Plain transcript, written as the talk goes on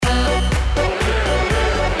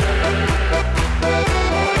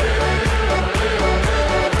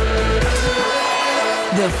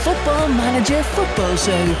Football Manager Football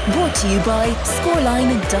Show, brought to you by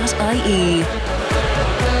scoreline.ie.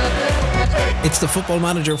 It's the Football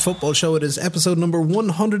Manager Football Show. It is episode number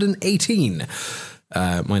 118.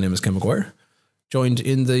 My name is Ken McGuire, joined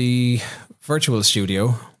in the virtual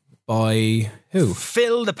studio by who?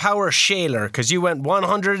 Phil the Power Shaler, because you went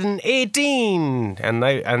 118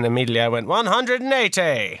 and immediately I went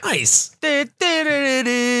 180. Nice. Oh,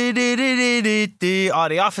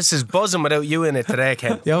 the office is buzzing without you in it today,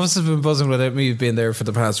 Ken. The office has been buzzing without me being there for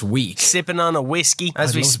the past week. Sipping on a whiskey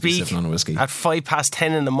as we speak. Sipping on a whiskey. At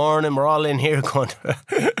 10:05 in the morning, we're all in here going,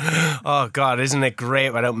 oh God, isn't it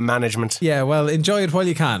great without management? Yeah, well, enjoy it while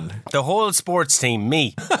you can. The whole sports team,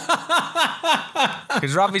 me.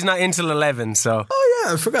 Because Robbie's not in till 11, so. Oh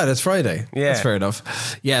yeah, I forgot it's Friday. Yeah, that's fair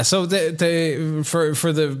enough. Yeah, so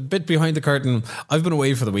for the bit behind the curtain, I've been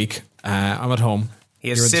away for the week. I'm at home. He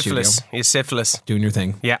has syphilis. Doing your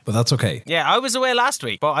thing. Yeah. But that's okay. Yeah, I was away last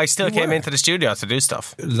week, but I still came into the studio to do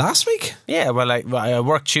stuff. Last week? Yeah, well, I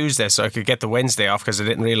worked Tuesday, so I could get the Wednesday off because I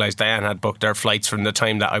didn't realise Diane had booked their flights from the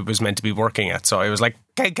time that I was meant to be working at. So I was like,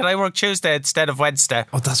 okay, can I work Tuesday instead of Wednesday?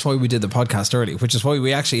 Oh, that's why we did the podcast early, which is why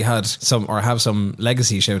we actually have some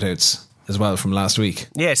legacy shout-outs as well from last week.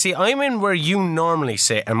 Yeah, see, I'm in where you normally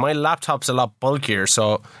sit, and my laptop's a lot bulkier,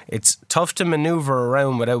 so it's tough to manoeuvre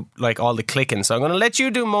around without like all the clicking. So I'm going to let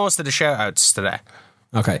you do most of the shout-outs today.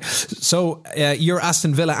 Okay, so you're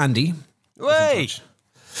Aston Villa Andy. Wait!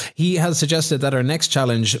 He has suggested that our next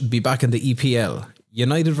challenge be back in the EPL,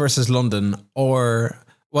 United versus London, or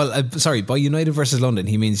by United versus London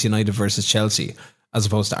he means United versus Chelsea as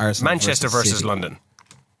opposed to Arsenal. Manchester versus London.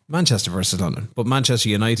 Manchester versus London, but Manchester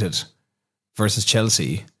United versus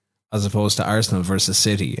Chelsea as opposed to Arsenal versus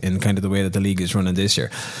City in kind of the way that the league is running this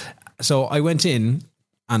year. So I went in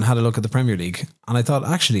and had a look at the Premier League and I thought,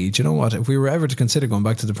 actually, do you know what? If we were ever to consider going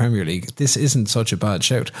back to the Premier League, this isn't such a bad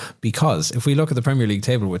shout, because if we look at the Premier League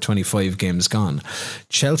table with 25 games gone,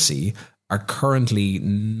 Chelsea are currently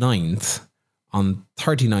 9th on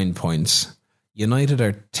 39 points. United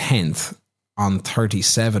are 10th on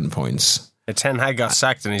 37 points. Ten Hag got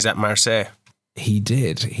sacked and he's at Marseille. He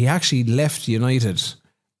did. He actually left United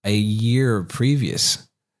a year previous.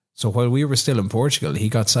 So while we were still in Portugal, he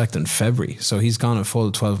got sacked in February. So he's gone a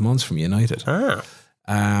full 12 months from United.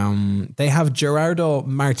 They have Gerardo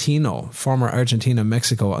Martino, former Argentina,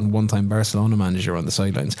 Mexico and one-time Barcelona manager, on the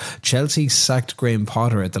sidelines. Chelsea sacked Graham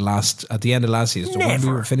Potter at the end of last season, when we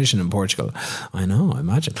were finishing in Portugal. I know,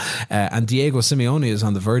 imagine. And Diego Simeone is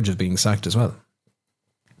on the verge of being sacked as well.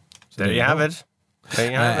 So there you have it.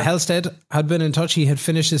 Halstead had been in touch. He had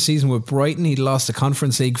finished his season with Brighton. He'd lost the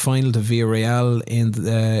Conference League final to Villarreal.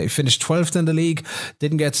 He finished 12th in the league,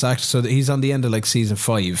 didn't get sacked, so he's on the end of like season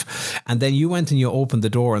 5. And then you went and you opened the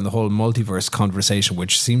door on the whole multiverse conversation,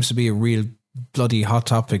 which seems to be a real bloody hot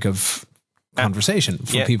topic of conversation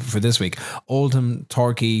for people for this week. Oldham,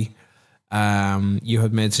 Torquay. You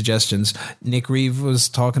had made suggestions. Nick Reeve was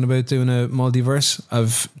talking about doing a multiverse.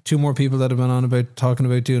 Of two more people that have been on about talking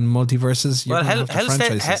about doing multiverses. Well,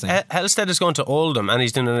 Halstead is going to Oldham, and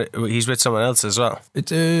he's with someone else as well.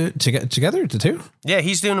 Together, the two? Yeah,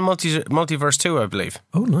 he's doing a multiverse too, I believe.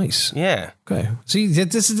 Oh, nice. Yeah. Okay. See,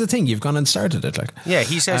 this is the thing. You've gone and started it, like. Yeah,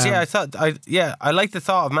 he says. I like the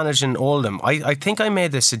thought of managing Oldham. I think I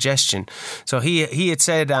made this suggestion. So he had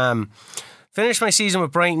said. Finished my season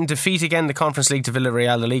with Brighton, defeat again the Conference League to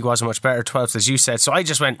Villarreal. The league wasn't much better, 12th as you said. So I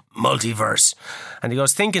just went multiverse. And he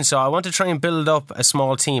goes, thinking so, I want to try and build up a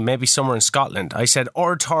small team, maybe somewhere in Scotland. I said,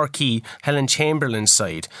 or Torquay, Helen Chamberlain's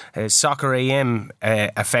side. Soccer AM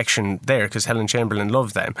affection there, because Helen Chamberlain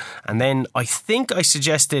loved them. And then I think I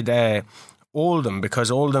suggested Oldham,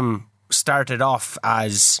 because Oldham started off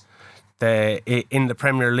as in the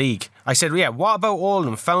Premier League. I said, yeah, what about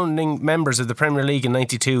Oldham, founding members of the Premier League in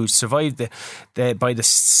 92, survived by the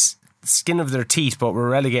skin of their teeth, but were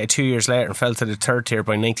relegated 2 years later and fell to the third tier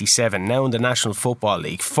by 97, now in the National Football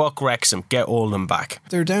League. Fuck Wrexham, get Oldham back.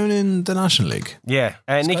 They're down in the National League. Yeah.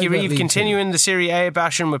 Nicky Reeve continuing the Serie A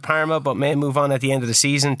bashing with Parma, but may move on at the end of the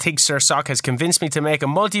season. Tig Sir Sock has convinced me to make a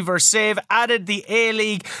multiverse save, added the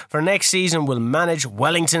A-League for next season, will manage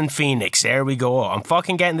Wellington Phoenix. There we go. I'm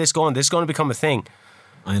fucking getting this going. This is going to become a thing.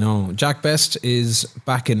 I know. Jack Best is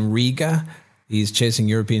back in Riga. He's chasing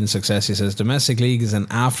European success. He says domestic league is an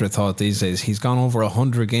afterthought these days. He's gone over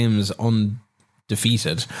 100 games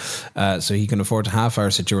undefeated, so he can afford to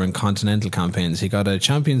half-arse it during continental campaigns. He got a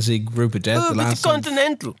Champions League group of death. It's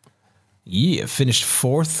continental. Yeah, finished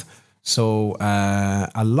 4th. So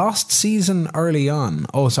a lost season early on.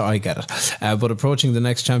 Oh, sorry, I get it. But approaching the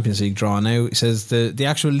next Champions League draw now, he says the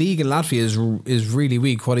actual league in Latvia is really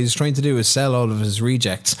weak. What he's trying to do is sell all of his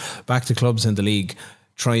rejects back to clubs in the league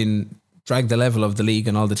try and drag the level of the league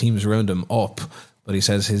and all the teams around him up. But he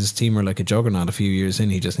says his team are like a juggernaut a few years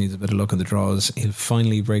in. He just needs a bit of luck in the draws. He'll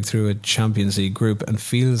finally break through a Champions League group and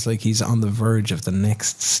feels like he's on the verge of the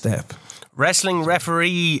next step. Wrestling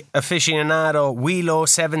referee aficionado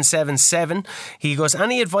Wheelo777. He goes,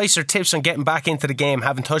 any advice or tips on getting back into the game?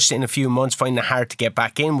 Haven't touched it in a few months, finding it hard to get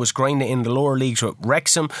back in. Was grinding in the lower leagues with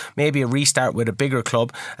Wrexham. Maybe a restart with a bigger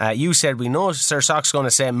club. You said, we know Sir Sock's going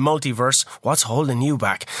to say multiverse. What's holding you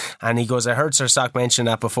back? And he goes, I heard Sir Sock mention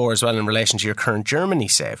that before as well in relation to your current Germany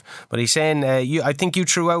save. But he's saying, I think you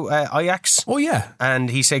threw out Ajax. Oh, yeah. And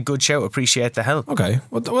he said, good shout, appreciate the help. Okay,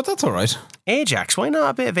 well that's all right. Ajax, why not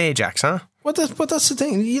a bit of Ajax, huh? But that's the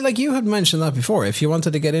thing. You had mentioned that before. If you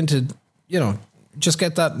wanted to get into, just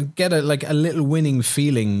get a little winning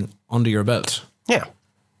feeling under your belt. Yeah.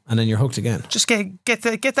 And then you're hooked again. Just get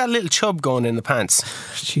that little chub going in the pants.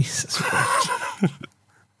 Jesus Christ.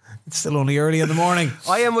 It's still only early in the morning.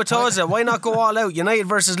 I am with Toza. Why not go all out? United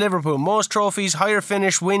versus Liverpool. Most trophies, higher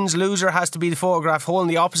finish, wins, loser has to be the photograph holding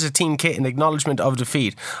the opposite team kit in acknowledgement of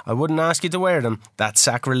defeat. I wouldn't ask you to wear them. That's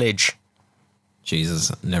sacrilege.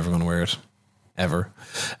 Jesus, never going to wear it. Ever.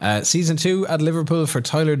 Season 2 at Liverpool for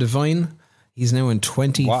Tyler Devine. He's now in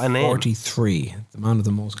 2043. The man with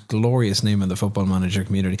the most glorious name in the football manager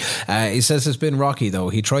community. He says it's been rocky though.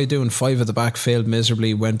 He tried doing 5 at the back, failed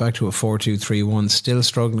miserably, went back to a 4-2-3-1, still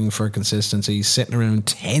struggling for consistency, sitting around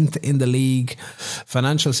 10th in the league.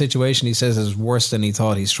 Financial situation, he says, is worse than he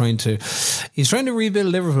thought. He's trying to rebuild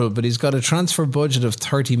Liverpool, but he's got a transfer budget of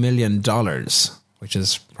 $30 million, which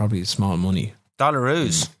is probably small money.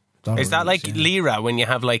 Dollaroos. Is that like lira when you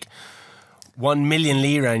have like 1 million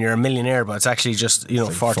lira and you're a millionaire, but it's actually just,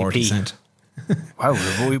 like 40p. cent. Wow,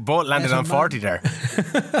 we both landed on 40 there.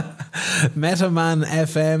 Metaman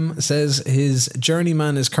FM says his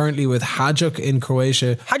journeyman is currently with Hajduk in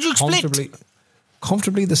Croatia. Hajduk Split.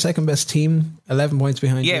 Comfortably the second best team, 11 points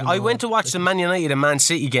behind. Yeah, I went to watch the Man United and Man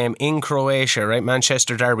City game in Croatia, right?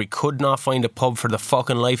 Manchester derby. Could not find a pub for the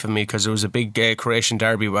fucking life of me because there was a big Croatian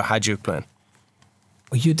derby with Hajduk playing.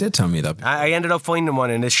 Well, you did tell me that. I ended up finding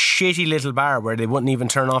one in this shitty little bar where they wouldn't even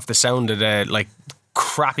turn off the sound of the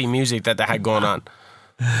crappy music that they had going on.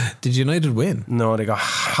 Did United win? No, they got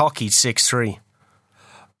hockey 6-3.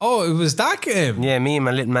 Oh, it was that game? Yeah, me and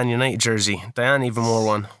my little Man United jersey. Diane even wore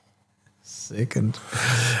one. Sickened.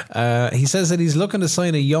 He says that he's looking to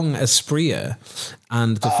sign a young Aspria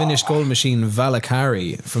and the Finnish goal machine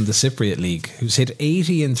Valakari from the Cypriot League, who's hit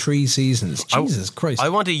 80 in 3 seasons. Jesus Christ. I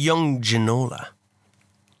want a young Ginola.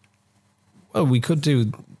 Well, we could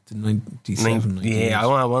do the 97. Yeah,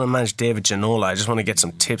 I want to manage David Ginola. I just want to get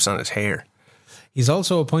some tips on his hair. He's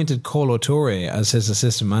also appointed Colo Touré as his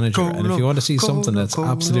assistant manager. And if you want to see something that's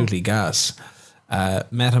absolutely gas,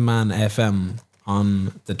 Metaman FM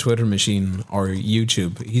on the Twitter machine or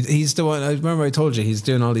YouTube. He's the one. I remember I told you he's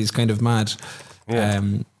doing all these kind of mad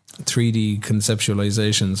 3D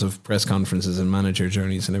conceptualizations of press conferences and manager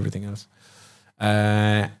journeys and everything else.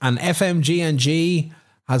 And FMGNG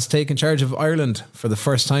has taken charge of Ireland for the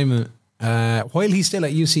first time while he's still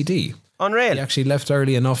at UCD. Unreal. He actually left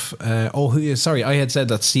early enough. Sorry, I had said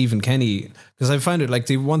that Stephen Kenny, because I found it like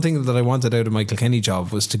the one thing that I wanted out of Michael Kenny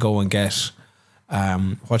job was to go and get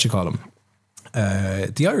the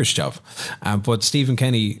Irish job. But Stephen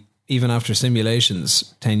Kenny, even after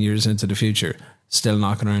simulations 10 years into the future, still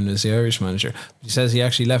knocking around as the Irish manager. He says he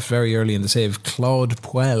actually left very early in the save. Claude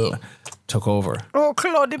Puel took over. Oh,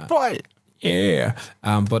 Claude Puel. Yeah,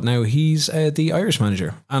 but now he's the Irish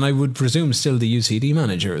manager, and I would presume still the UCD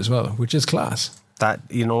manager as well, which is class. That,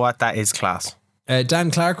 you know what, that is class. Dan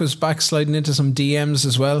Clark was back sliding into some DMs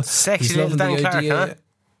as well. Sexy little Dan Clark, huh?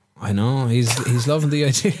 I know, he's loving the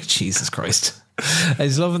idea. Jesus Christ,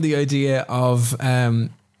 he's loving the idea of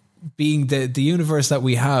being the universe that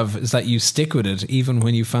we have is that you stick with it even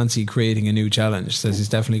when you fancy creating a new challenge. Says he's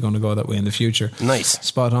definitely going to go that way in the future. Nice.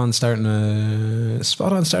 Spot on starting a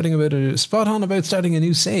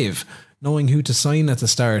new save, knowing who to sign at the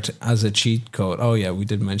start as a cheat code. Oh yeah, we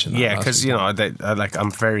did mention that. Yeah, because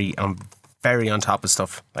I'm very on top of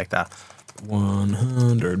stuff like that.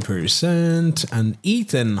 100%. And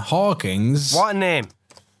Ethan Hawkins, what a name.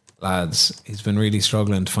 Lads, he's been really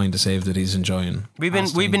struggling to find a save that he's enjoying. We've been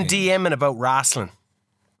DMing about wrestling.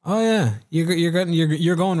 Oh yeah,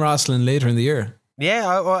 you're going wrestling later in the year.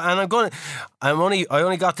 Yeah, and I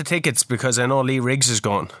only got the tickets because I know Lee Riggs is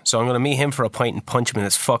going, so I'm going to meet him for a pint and punch him in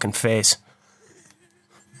his fucking face.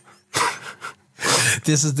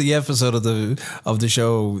 This is the episode of the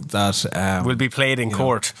show that will be played in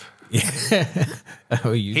court. Yeah.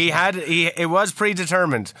 It was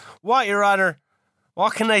predetermined. What, Your Honour?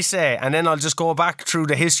 What can I say? And then I'll just go back through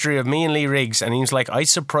the history of me and Lee Riggs, and he's like, "I'm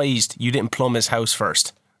surprised you didn't plumb his house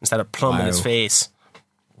first instead of plumbing his face."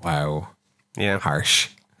 Wow. Yeah. Harsh.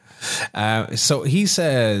 So he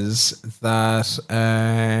says that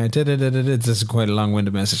this is quite a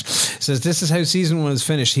long-winded message. Says this is how season 1 is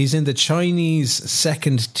finished. He's in the Chinese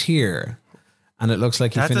second tier, and it looks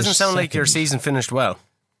like he that finished doesn't sound second. like your season finished well.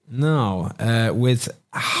 No, with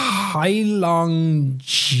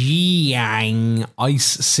Heilongjiang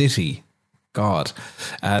Ice City. God,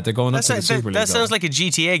 they're going up to the Super League. That sounds like a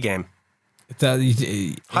GTA game.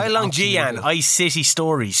 Heilongjiang Ice City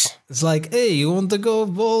Stories. It's like, hey, you want to go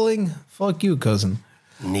bowling? Fuck you, cousin.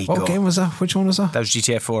 Nico. What game was that? Which one was that? That was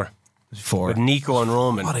GTA 4. 4. With Nico and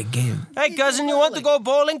Roman. What a game. Hey, cousin, you want to go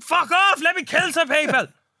bowling? Fuck off. Let me kill some people.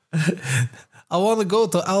 I want to go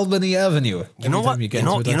to Albany Avenue. You know what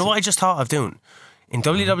I just thought of doing? In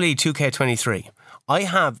WWE 2K23, I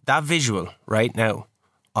have that visual right now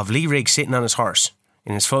of Lee Riggs sitting on his horse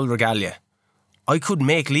in his full regalia. I could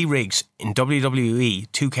make Lee Riggs in WWE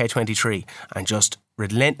 2K23 and just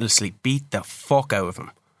relentlessly beat the fuck out of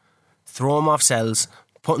him. Throw him off cells,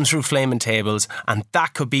 put him through flaming tables, and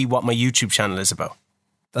that could be what my YouTube channel is about.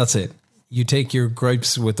 That's it. You take your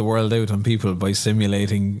gripes with the world out on people by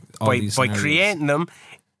simulating all these by scenarios. creating them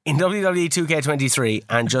in WWE 2K23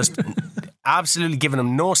 and just absolutely giving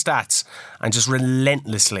them no stats and just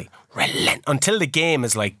relentlessly until the game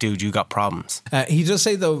is like, dude, you got problems. He does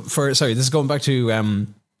say though, this is going back to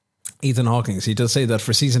Ethan Hawkins. He does say that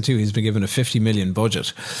for season 2 he's been given a 50 million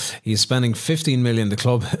budget. He's spending 15 million. The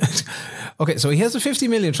club okay, so he has a 50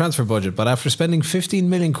 million transfer budget, but after spending 15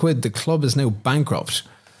 million quid, the club is now bankrupt.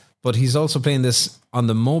 But he's also playing this on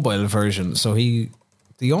the mobile version, so the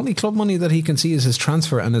only club money that he can see is his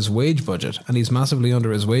transfer and his wage budget, and he's massively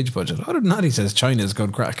under his wage budget. Other than that, he says China is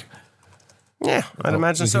good crack. Yeah, I'd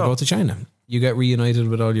imagine so. You go to China. You get reunited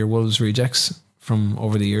with all your Wolves rejects from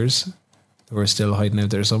over the years who are still hiding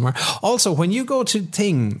out there somewhere. Also, when you go to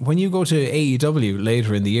AEW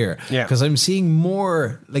later in the year, because I'm seeing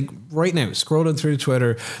more, like right now, scrolling through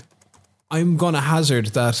Twitter, I'm going to hazard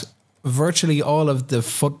that virtually all of the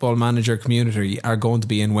Football Manager community are going to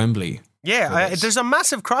be in Wembley. Yeah, there's a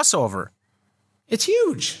massive crossover. It's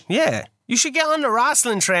huge. Yeah. You should get on the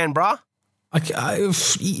wrestling train, bro.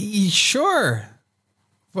 Sure.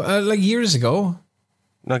 Like years ago.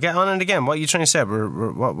 No, get on it again. What are you trying to say? What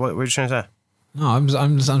are you trying to say? No,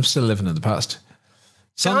 I'm still living in the past.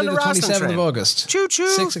 Sunday the 27th of August. Choo choo.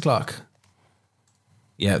 6 o'clock.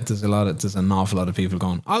 Yeah, there's an awful lot of people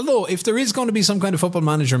going. Although, if there is going to be some kind of Football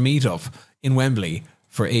Manager meetup in Wembley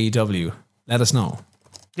for AEW, let us know.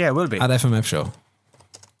 Yeah, it will be. At FMF Show.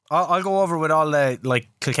 I'll go over with all the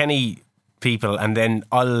Kilkenny people, and then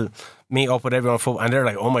I'll meet up with everyone. And they're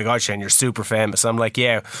like, oh my God, Shane, you're super famous. I'm like,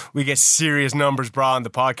 yeah, we get serious numbers, bro, on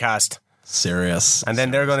the podcast. Serious. And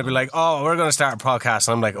then they're going to be like, oh, we're going to start a podcast.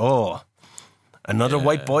 And I'm like, oh, another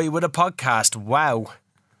white boy with a podcast. Wow.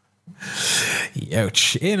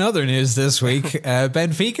 Ouch. In other news this week,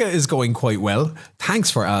 Benfica is going quite well. Thanks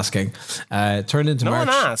for asking. Turned into March.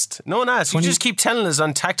 No one asked. You just keep telling us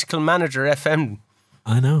on Tactical Manager FM.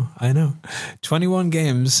 I know. 21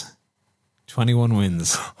 games, 21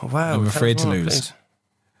 wins. Oh, wow. I'm afraid to lose.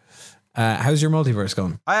 How's your multiverse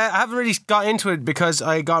going? I haven't really got into it because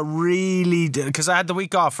I had the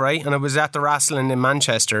week off, right? And I was at the wrestling in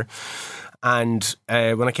Manchester. And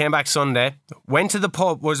when I came back Sunday, went to the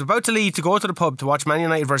pub, was about to leave to go to the pub to watch Man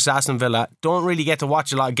United versus Aston Villa. Don't really get to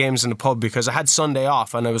watch a lot of games in the pub because I had Sunday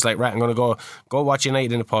off, and I was like, right, I'm going to go watch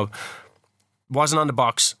United in the pub. Wasn't on the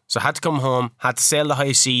box, so I had to come home, had to sail the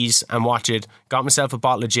high seas and watch it. Got myself a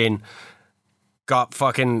bottle of gin, got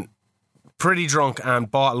fucking pretty drunk and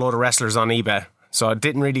bought a load of wrestlers on eBay. So I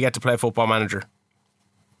didn't really get to play Football Manager.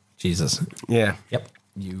 Jesus. Yeah. Yep.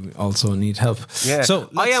 You also need help. Yeah. So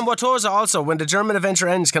I am Watoza also. When the German adventure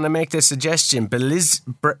ends, can I make this suggestion?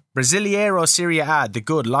 Brasileiro Serie A, the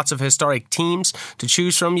good. Lots of historic teams to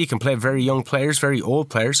choose from. You can play very young players, very old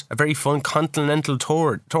players. A very fun continental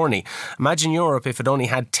tourney. Imagine Europe if it only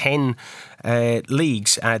had 10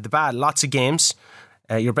 leagues. The bad, lots of games.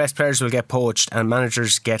 Your best players will get poached and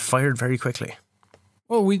managers get fired very quickly.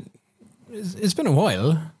 Well, it's been a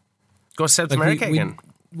while. Go to South America again.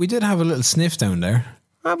 We did have a little sniff down there.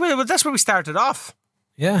 Well, that's where we started off.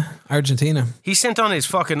 Yeah, Argentina. He sent on his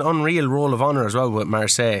fucking unreal roll of honour as well with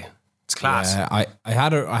Marseille. It's class. Yeah, I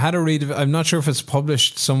had a read of it. I'm not sure if it's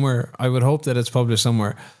published somewhere. I would hope that it's published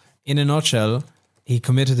somewhere. In a nutshell, he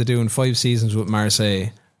committed to doing 5 seasons with Marseille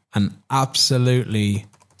and absolutely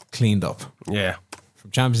cleaned up. Yeah.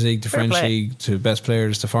 From Champions League to French League to best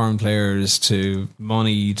players to foreign players to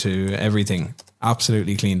money to everything.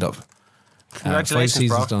 Absolutely cleaned up. Congratulations, 5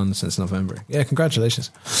 seasons bro. done since November. Yeah,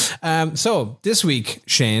 congratulations. So this week,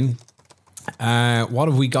 Shane, what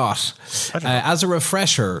have we got? As a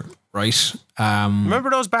refresher, right? Remember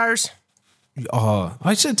those bars? Oh,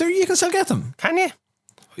 I said there you can still get them. Can you?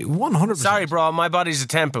 100%. Sorry, bro. My body's a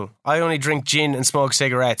temple. I only drink gin and smoke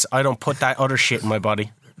cigarettes. I don't put that other shit in my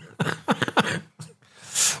body.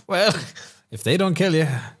 Well, if they don't kill you,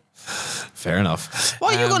 fair enough.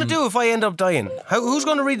 What are you going to do if I end up dying? Who's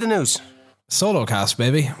going to read the news? Solo cast,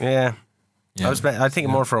 baby. Yeah. I think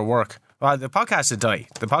more for a work. Well, the podcast would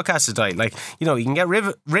die. Like, you know, you can get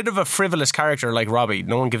rid of a frivolous character like Robbie.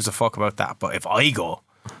 No one gives a fuck about that. But if I go,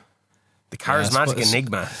 the charismatic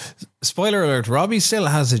enigma. Spoiler alert, Robbie still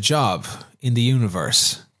has a job in the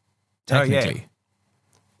universe. Technically. Oh,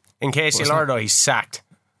 yeah. In case you learn, though, he's sacked.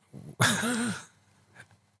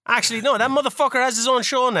 Actually, no, that motherfucker has his own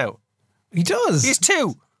show now. He does. He's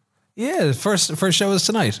 2. Yeah, the first show is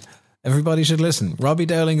tonight. Everybody should listen. Robbie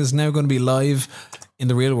Dowling is now going to be live in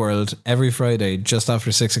the real world every Friday just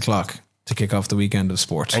after 6 o'clock to kick off the weekend of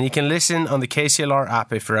sport. And you can listen on the KCLR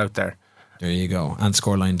app if you're out there. There you go. And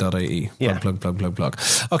scoreline.ie. Yeah. Plug.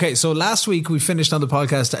 Okay, so last week we finished on the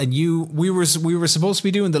podcast and we were supposed to be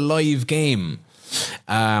doing the live game.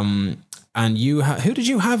 And who did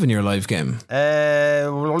you have in your live game? I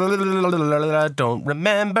don't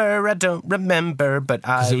remember, but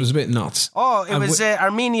Because it was a bit nuts. Oh, it was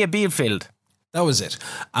Armenia Bielefeld. That was it.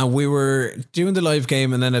 And we were doing the live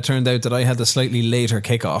game, and then it turned out that I had the slightly later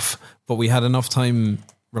kickoff, but we had enough time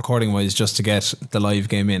recording wise just to get the live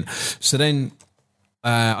game in. So then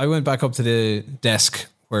I went back up to the desk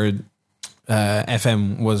where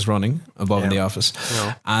FM was running above in the office,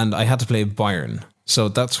 and I had to play Bayern. So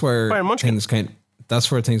that's where things kind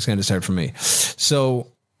of start for me. So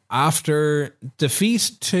after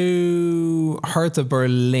defeat to Hertha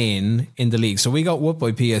Berlin in the league, so we got whooped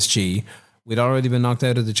by PSG. We'd already been knocked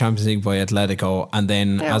out of the Champions League by Atletico. And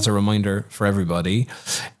then as a reminder for everybody,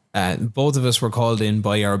 both of us were called in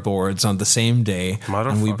by our boards on the same day.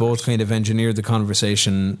 And we both kind of engineered the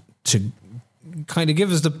conversation to kind of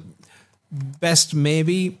give us the best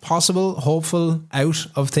maybe possible hopeful out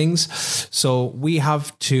of things. So we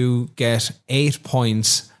have to get 8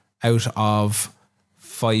 points out of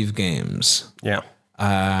 5 games. Yeah.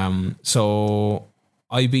 So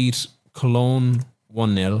I beat Cologne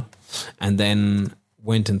 1-0 and then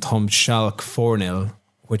went and thumped Schalke 4-0,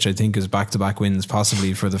 which I think is back-to-back wins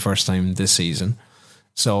possibly for the first time this season.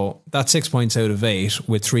 So that's 6 points out of 8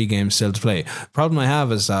 with 3 games still to play. Problem I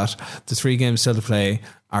have is that the 3 games still to play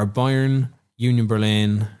are Bayern, Union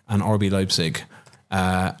Berlin and RB Leipzig,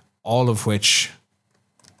 all of which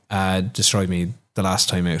destroyed me the last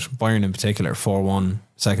time out. Bayern in particular, 4-1,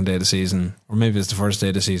 second day of the season, or maybe it's the first day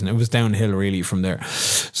of the season. It was downhill really from there.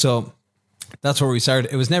 So that's where we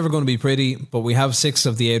started. It was never going to be pretty, but we have 6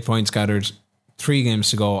 of the 8 points gathered, 3 games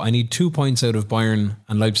to go. I need 2 points out of Bayern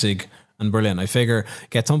and Leipzig and Berlin. I figure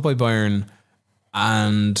get thumped by Bayern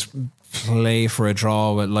and play for a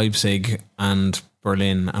draw with Leipzig and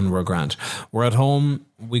Berlin and we're grand. We're at home.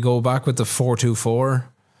 We go back with the 4-2-4 or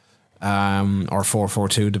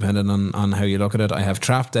 4-4-2 depending on how you look at it. I have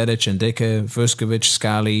Trapp, Dedic, Ndicka, Vuskovic,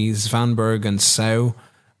 Scally, Svanberg and Sau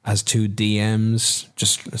as 2 DMs,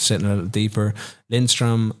 just sitting a little deeper.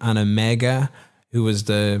 Lindstrom and Omega, who was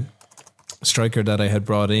the striker that I had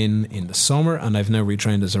brought in the summer and I've now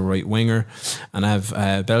retrained as a right winger. And I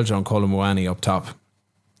have Belgian Colomboani up top.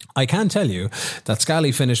 I can tell you that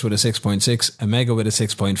Scally finished with a 6.6, Omega with a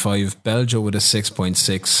 6.5, Belgio with a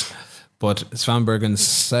 6.6, but Svanberg and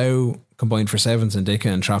Sau combined for 7s and Ndicka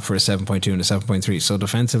and Trapp for a 7.2 and a 7.3. So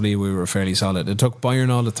defensively we were fairly solid. It took Bayern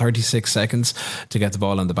all of 36 seconds to get the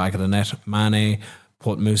ball on the back of the net. Mane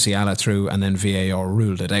put Musiala through and then VAR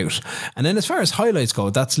ruled it out. And then as far as highlights go,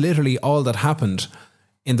 that's literally all that happened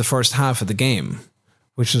in the first half of the game,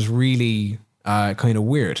 which is really kind of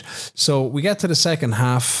weird. So we get to the second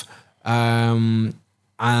half and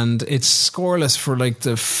it's scoreless for like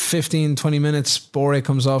the 15-20 minutes. Bore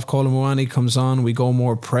comes off, Colomboani comes on, we go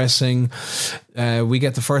more pressing. We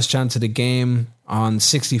get the first chance of the game on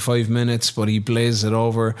 65 minutes, but he blazes it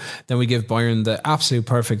over. Then we give Bayern the absolute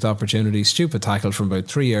perfect opportunity. Stupid tackle from about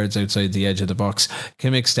 3 yards outside the edge of the box.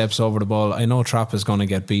 Kimmich steps over the ball. I know Trapp is going to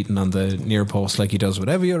get beaten on the near post like he does with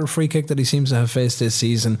every other free kick that he seems to have faced this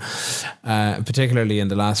season, particularly in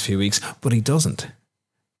the last few weeks, but he doesn't.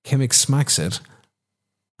 Kimmich smacks it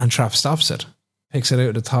and Trapp stops it, picks it out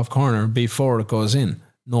of the top corner before it goes in.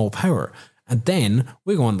 No power. And then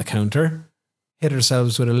we go on the counter, hit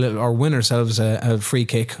ourselves with or win ourselves a free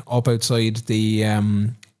kick up outside the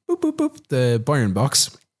the Bayern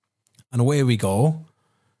box, and away we go.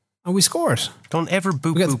 and we scored. Don't ever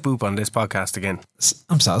boop, boop, boop on this podcast again.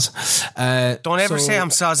 I'm Saz. Don't ever say I'm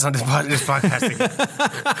Saz on this podcast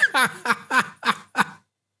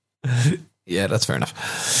again. Yeah, that's fair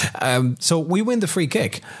enough. So we win the free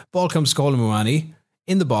kick. Ball comes to Colin Moani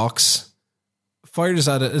in the box. Fires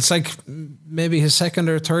at it. It's like maybe his second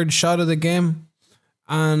or third shot of the game.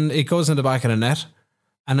 And it goes in the back of the net.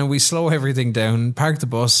 And then we slow everything down, park the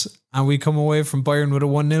bus, and we come away from Bayern with a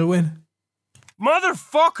 1-0 win.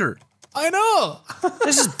 Motherfucker. I know.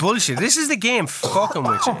 This is bullshit. This is the game fucking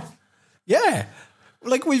with you. Yeah.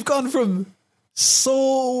 Like, we've gone from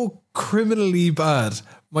so criminally bad.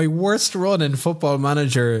 My worst run in Football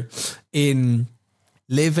Manager in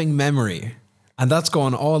living memory. And that's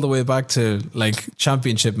going all the way back to, like,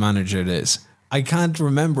 Championship Manager days. I can't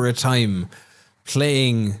remember a time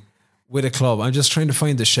playing with a club. I'm just trying to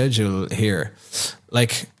find the schedule here.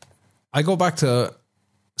 Like, I go back to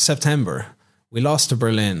September. We lost to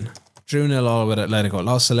Berlin. Drew 0 all with Atletico.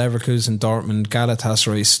 Lost to Leverkusen, Dortmund,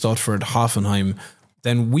 Galatasaray, Stuttgart, Hoffenheim.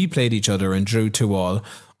 Then we played each other and drew 2-2.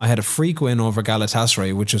 I had a freak win over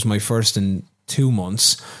Galatasaray, which was my first in 2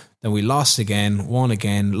 months. Then we lost again, won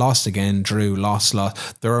again, lost again, drew, lost.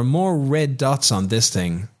 There are more red dots on this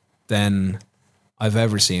thing than I've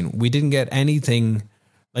ever seen. We didn't get anything.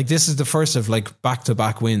 Like, this is the first of, like,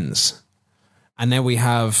 back-to-back wins. And now we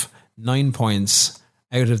have 9 points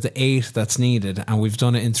out of the 8 that's needed, and we've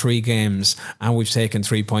done it in 3 games, and we've taken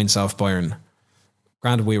 3 points off Bayern.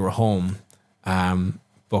 Granted, we were home,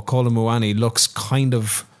 but Colin Moani looks kind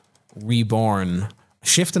of reborn,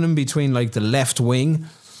 shifting him between, like, the left wing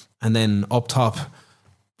and then up top.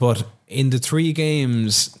 But in the 3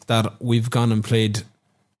 games that we've gone and played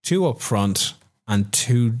 2 up front and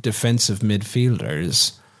 2 defensive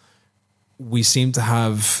midfielders, we seem to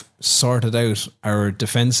have sorted out our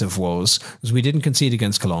defensive woes, because we didn't concede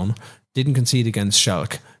against Cologne, didn't concede against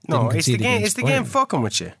Schalke. No, it's the game. It's the game fucking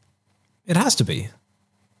with you. It has to be.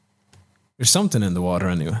 There's something in the water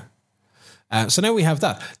anyway. So now we have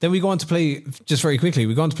that. Then we go on to play, just very quickly,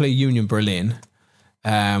 we go on to play Union Berlin.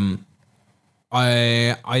 I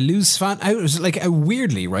lose Svan out. It was like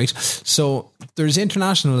weirdly, right? So there's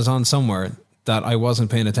internationals on somewhere that I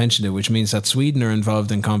wasn't paying attention to, which means that Sweden are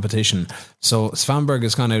involved in competition. So Svanberg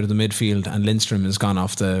has gone out of the midfield and Lindström has gone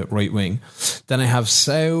off the right wing. Then I have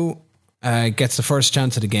Sau gets the first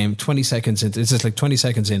chance of the game, 20 seconds in. This is like 20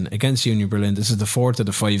 seconds in against Union Berlin. This is the 4th of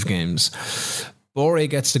the 5 games. Boré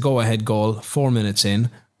gets the go-ahead goal 4 minutes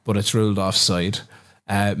in, but it's ruled offside.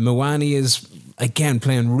 Moani is again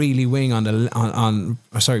playing really wing on the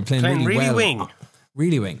playing really well. Wing.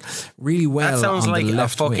 Really well. That sounds on like the a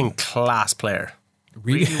left fucking wing. class player.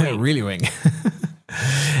 Really wing.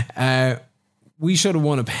 We should have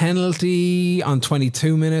won a penalty on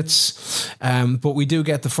 22 minutes, but we do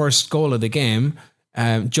get the first goal of the game.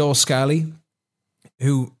 Joe Scally,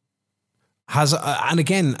 who has, and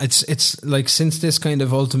again, it's like, since this kind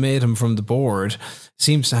of ultimatum from the board,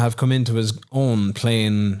 seems to have come into his own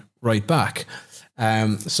playing right back.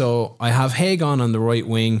 So I have Hagon on the right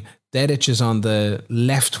wing. Dedic is on the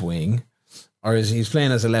left wing, or he's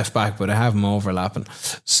playing as a left back, but I have him overlapping.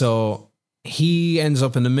 So he ends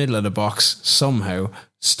up in the middle of the box somehow,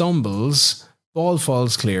 stumbles, ball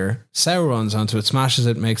falls clear, Sau runs onto it, smashes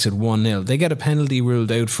it, makes it 1-0. They get a penalty ruled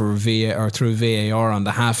out for through VAR on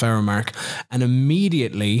the half-hour mark, and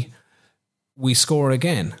immediately we score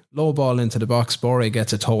again. Low ball into the box. Boré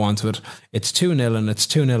gets a toe onto it. It's 2-0, and it's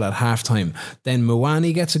 2-0 at half-time. Then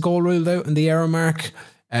Moani gets a goal ruled out in the error mark.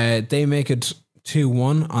 They make it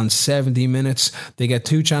 2-1 on 70 minutes. They get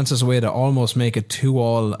 2 chances away to almost make it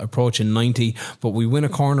 2-2 approaching 90, but we win a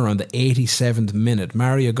corner on the 87th minute.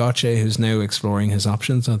 Mario Götze, who's now exploring his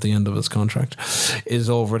options at the end of his contract, is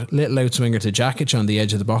over it. Little outswinger to Jakic on the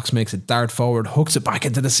edge of the box, makes it dart forward, hooks it back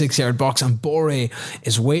into the 6-yard box, and Boré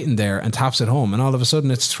is waiting there and taps it home, and all of a sudden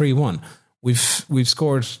it's 3-1. We've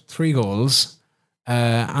scored 3 goals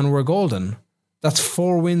and we're golden. That's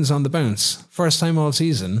 4 wins on the bounce. First time all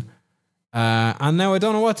season. And now I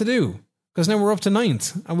don't know what to do, because now we're up to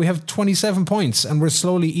 9th and we have 27 points and we're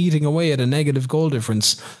slowly eating away at a negative goal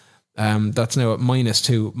difference. That's now at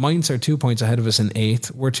 -2. Mainz are 2 points ahead of us in 8th.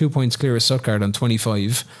 We're 2 points clear of Stuttgart on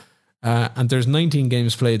 25. And there's 19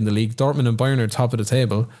 games played in the league. Dortmund and Bayern are top of the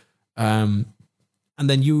table. And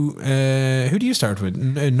then you, who do you start with?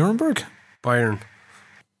 Nuremberg? Bayern.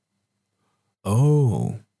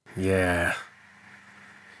 Oh. Yeah.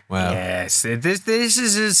 Wow. Yes, this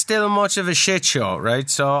is still much of a shit show, right?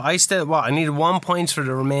 So I needed 1 point for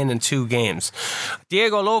the remaining 2 games.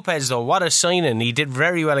 Diego Lopez, though, what a signing. He did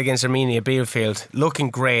very well against Armenia Bielefeld, looking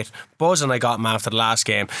great. Buzzing I got him after the last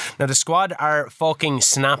game. Now the squad are fucking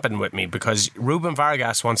snapping with me because Ruben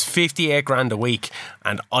Vargas wants 58 grand a week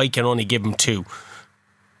and I can only give him 2.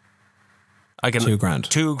 $2 grand.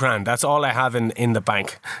 $2 grand. That's all I have in the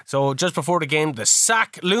bank. So just before the game, the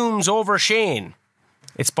sack looms over Shane.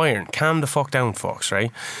 It's Bayern. Calm the fuck down, folks,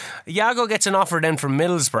 right? Iago gets an offer then from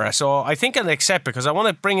Middlesbrough, so I think I'll accept because I want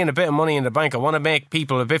to bring in a bit of money in the bank. I want to make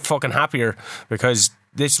people a bit fucking happier because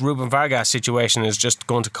this Ruben Vargas situation is just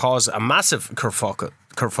going to cause a massive kerfuffle.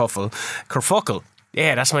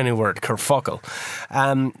 Yeah, that's my new word, kerfuffle.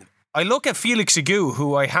 I look at Felix Agu,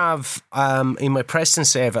 who I have in my Preston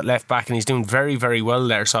save at left back, and he's doing very, very well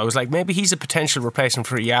there. So I was like, maybe he's a potential replacement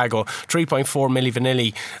for Iago. 3.4 milli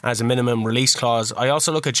vanilli as a minimum release clause. I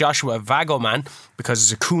also look at Joshua Vagoman because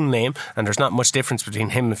it's a cool name, and there's not much difference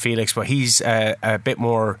between him and Felix, but he's a bit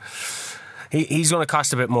more. He's going to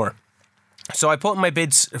cost a bit more. So I put in my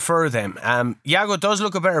bids for them. Iago does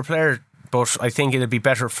look a better player, but I think it'd be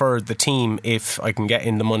better for the team if I can get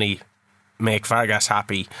in the money, make Vargas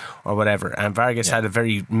happy or whatever. And Vargas had a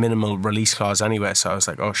very minimal release clause anyway, so I was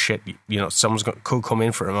like, oh shit, someone's could come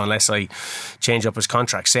in for him unless I change up his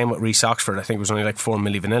contract. Same with Reece Oxford. I think it was only like 4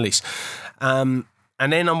 milli vanillis. And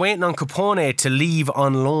then I'm waiting on Capone to leave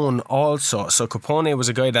on loan also. So Capone was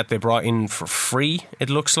a guy that they brought in for free, it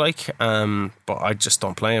looks like, but I just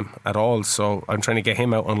don't play him at all, so I'm trying to get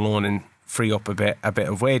him out on loan and free up a bit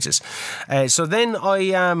of wages. So then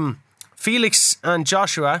Felix and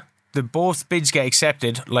Joshua, both bids get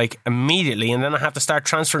accepted like immediately, and then I have to start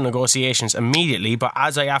transfer negotiations immediately. But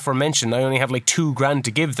as I aforementioned, I only have like $2 grand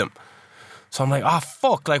to give them. So I'm like, oh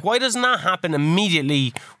fuck, like why doesn't that happen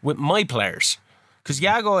immediately with my players? Because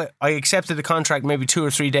Iago, I accepted the contract maybe 2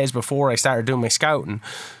 or 3 days before I started doing my scouting,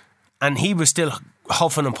 and he was still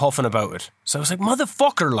huffing and puffing about it. So I was like,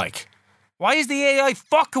 motherfucker, like, why is the AI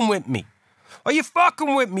fucking with me? Are you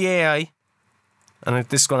fucking with me, AI? And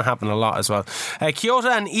this is going to happen a lot as well. Kyoto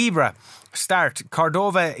and Ibra start.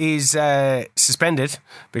 Cordova is suspended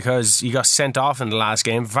because he got sent off in the last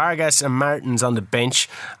game. Vargas and Martins on the bench.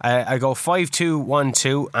 I go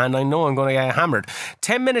 5-2-1-2, and I know I'm going to get hammered.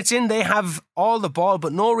 10 minutes in, they have all the ball,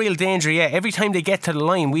 but no real danger yet. Every time they get to the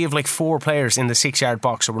line, we have like 4 players in the 6-yard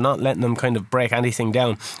box, so we're not letting them kind of break anything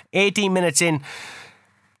down. 18 minutes in,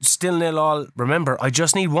 still 0-0. Remember, I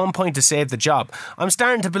just need 1 point to save the job. I'm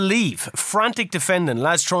starting to believe frantic defending,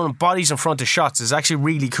 lads throwing bodies in front of shots is actually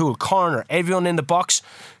really cool. Corner, everyone in the box.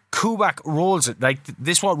 Kubak rolls it. Like,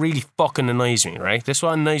 this is what really fucking annoys me, right? This is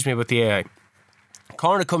what annoys me about the AI.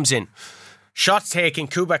 Corner comes in, shots taken,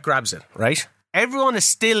 Kubak grabs it, right? Everyone is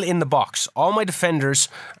still in the box. All my defenders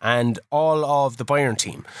and all of the Bayern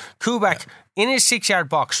team. Kubak, in his 6-yard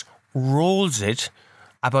box, rolls it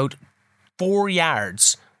about 4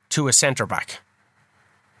 yards to a centre back.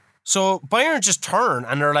 So Bayern just turn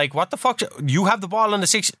and they're like, what the fuck? You have the ball on the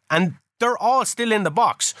 6, and they're all still in the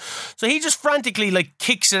box. So he just frantically like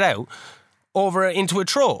kicks it out over into a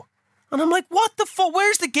throw. And I'm like, what the fuck?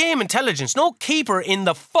 Where's the game intelligence? No keeper in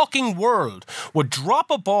the fucking world would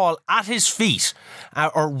drop a ball at his feet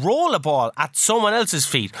or roll a ball at someone else's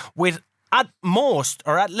feet with at most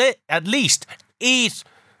or at least 8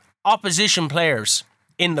 opposition players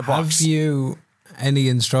in the box. Have you any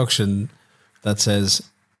instruction that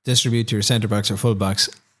says distribute to your centre backs or full backs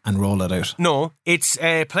and roll it out? No, it's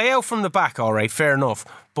play out from the back, all right, fair enough,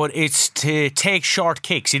 but it's to take short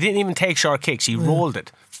kicks. He didn't even take short kicks, he rolled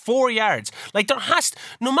it 4 yards. Like, there has,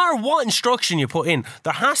 no matter what instruction you put in,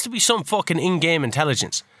 there has to be some fucking in-game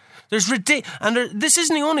intelligence. There's this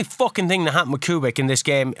isn't the only fucking thing that happened with Kubik in this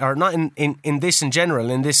game, or not in this in general,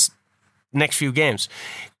 in this next few games.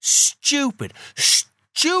 Stupid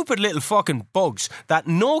little fucking bugs that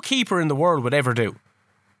no keeper in the world would ever do.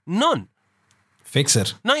 None. Fix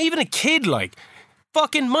it. Not even a kid, like.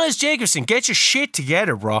 Fucking Miles Jacobson, get your shit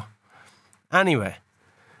together, bro. Anyway.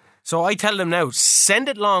 So I tell them now, send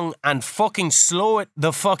it long and fucking slow it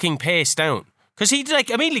the fucking pace down. Because he like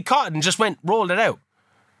immediately caught it and just rolled it out.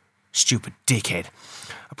 Stupid dickhead.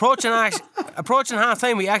 Approaching half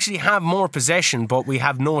time, we actually have more possession, but we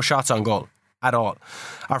have no shots on goal at all.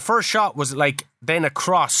 Our first shot was like then a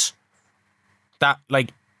cross that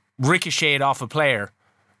like ricocheted off a player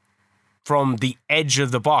from the edge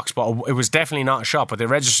of the box, but it was definitely not a shot, but they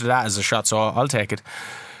registered that as a shot, so I'll take it.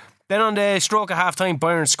 Then on the stroke of half time,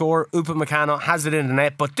 Bayern score. Upamecano has it in the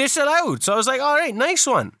net, but disallowed. So I was like, all right, nice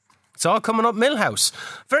one. It's all coming up Millhouse.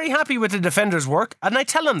 Very happy with the defenders' work. And I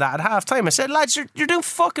tell them that at half time. I said, lads, you're doing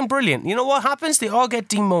fucking brilliant. You know what happens? They all get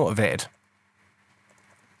demotivated.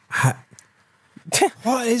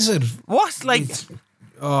 What is it? What? Like...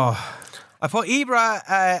 I put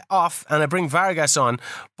Ibra off and I bring Vargas on.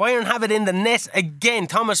 Bayern have it in the net again.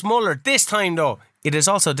 Thomas Muller. This time, though, it is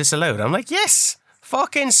also disallowed. I'm like, yes,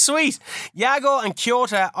 fucking sweet. Yago and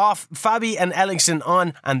Kyoto off. Fabi and Ellingson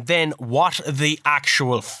on. And then what the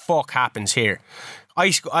actual fuck happens here? I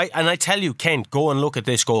tell you, Kent, go and look at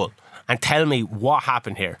this goal and tell me what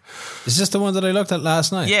happened here. Is this the one that I looked at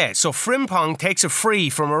last night? Yeah, so Frimpong takes a free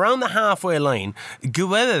from around the halfway line.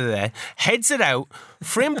 Guelda heads it out.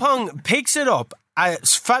 Frimpong picks it up.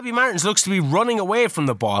 Fabi Martins looks to be running away from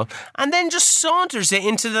the ball and then just saunters it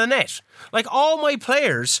into the net. Like, all my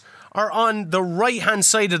players are on the right-hand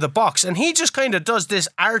side of the box and he just kind of does this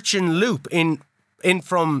arching loop in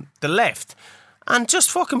from the left and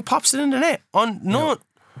just fucking pops it in the net.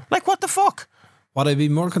 Like, what the fuck? What I'd be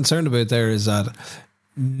more concerned about there is that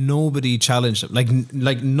nobody challenged him.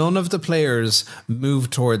 Like none of the players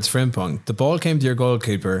moved towards Frimpong. The ball came to your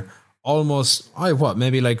goalkeeper almost,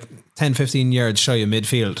 maybe like 10, 15 yards shy of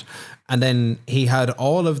midfield. And then he had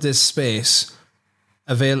all of this space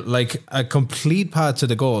like a complete path to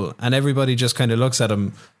the goal. And everybody just kind of looks at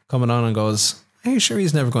him coming on and goes, are you sure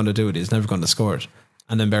he's never going to do it? He's never going to score it.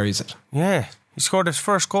 And then buries it. Yeah, he scored his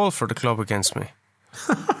first goal for the club against me.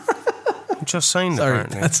 Just signed it.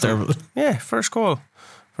 Apparently. That's terrible. Yeah, first goal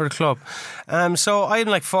for the club. So I'm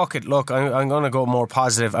like, fuck it. Look, I'm going to go more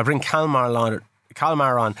positive. I bring Kalmar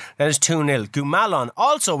on. Then it's 2-0. Gumalon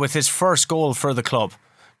also with his first goal for the club,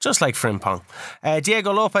 just like Frimpong.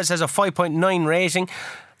 Diego Lopez has a 5.9 rating.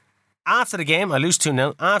 After the game, I lose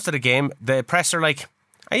 2-0. After the game, the press are like,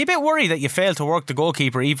 are you a bit worried that you failed to work the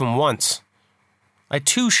goalkeeper even once? I had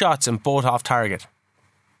 2 shots and both off target.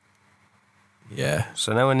 Yeah.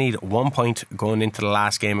 So now I need 1 point going into the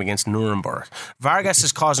last game against Nuremberg. Vargas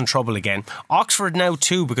is causing trouble again. Oxford now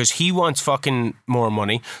too, because he wants fucking more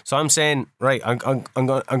money. So I'm saying, right, I'm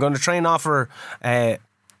going to try and offer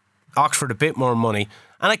Oxford a bit more money.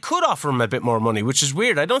 And I could offer him a bit more money, which is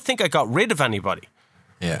weird. I don't think I got rid of anybody.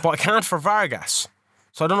 Yeah. But I can't for Vargas.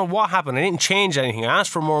 So I don't know what happened. I didn't change anything. I asked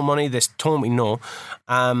for more money. They told me no.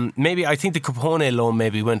 Maybe I think the Capone loan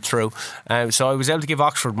maybe went through. So I was able to give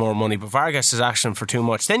Oxford more money. But Vargas is asking for too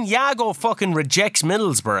much. Then Yago fucking rejects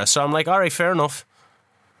Middlesbrough. So I'm like, all right, fair enough.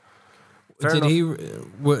 So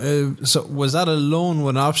was that a loan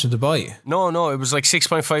with an option to buy? No, it was like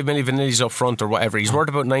 6.5 million Vanilli's up front or whatever. He's worth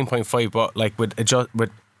about 9.5, but like with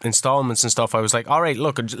installments and stuff, I was like, all right,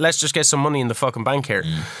 look, let's just get some money in the fucking bank here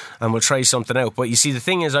and we'll try something out. But you see, the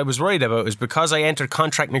thing is I was worried about is because I entered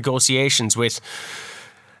contract negotiations with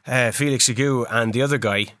Felix Agu and the other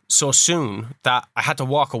guy so soon that I had to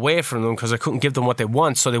walk away from them because I couldn't give them what they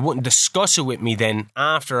want, so they wouldn't discuss it with me then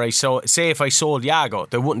after if I sold Yago,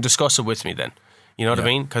 they wouldn't discuss it with me then. You know what I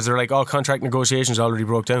mean? Because they're like, contract negotiations already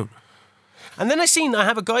broke down. And then I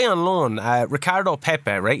have a guy on loan, Ricardo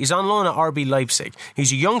Pepe, right? He's on loan at RB Leipzig.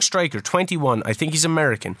 He's a young striker, 21. I think he's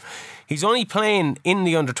American. He's only playing in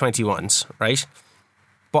the under-21s, right?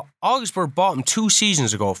 But Augsburg bought him 2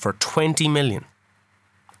 seasons ago for 20 million.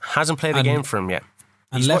 Hasn't played a game for him yet.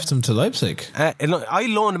 And left him to Leipzig. I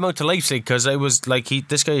loaned him out to Leipzig because I was like,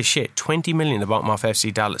 this guy is shit. 20 million they bought him off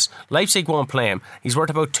FC Dallas. Leipzig won't play him. He's worth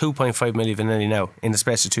about 2.5 million Vanilli now in the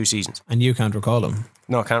space of 2 seasons. And you can't recall him?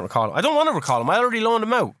 No, I can't recall him. I don't want to recall him. I already loaned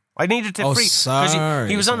him out. I needed to free because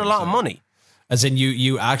he was on a lot of money. As in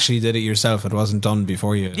you actually did it yourself. It wasn't done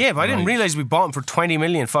before you. Yeah, but I didn't realise we bought him for 20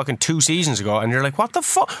 million fucking 2 seasons ago. And you're like, what the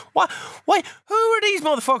fuck? What? Why? Who are these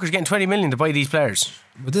motherfuckers getting 20 million to buy these players?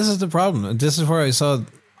 But this is the problem. This is where I saw...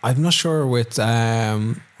 I'm not sure with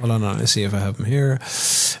hold on, let's see if I have him here.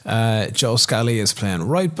 Joe Scally is playing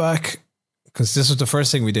right back, because this was the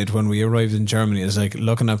first thing we did when we arrived in Germany, is like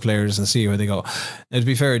looking at players and see where they go. Now, to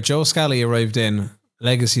be fair, Joe Scally arrived in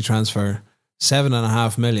legacy transfer,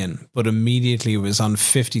 7.5 million, but immediately was on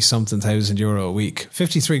 50-something thousand euro a week,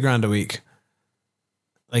 53 grand a week.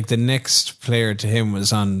 Like the next player to him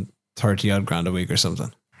was on 30 odd grand a week or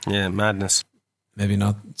something. Yeah, madness. Maybe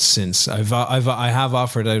not since. I have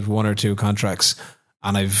offered out 1 or 2 contracts,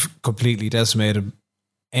 and I've completely decimated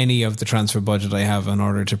any of the transfer budget I have in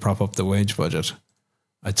order to prop up the wage budget.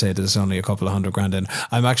 I'd say there's only a couple of $100 grand in.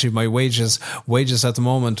 I'm actually, my wages at the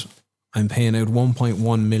moment, I'm paying out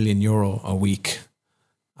 1.1 million euro a week.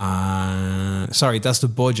 Sorry, that's the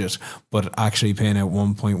budget, but actually paying out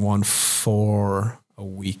 1.14 a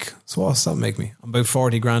week. So what's that make me? I'm about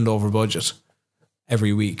 40 grand over budget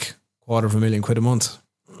every week. £250,000 quid a month.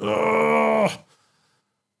 Ugh.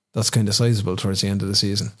 That's kind of sizable towards the end of the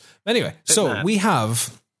season. Anyway, so we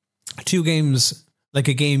have 2 games, like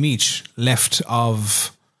a game each, left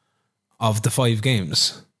of the 5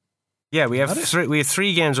 games. Yeah, we have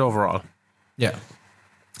 3 games overall. Yeah.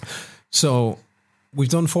 So we've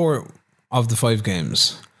done 4 of the 5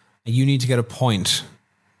 games. And you need to get a point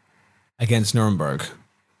against Nuremberg.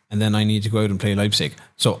 And then I need to go out and play Leipzig.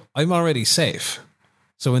 So I'm already safe.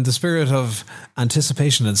 So in the spirit of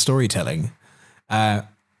anticipation and storytelling, I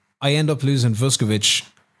end up losing Vuskovic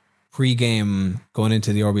pre-game going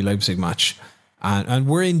into the RB Leipzig match. And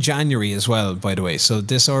we're in January as well, by the way. So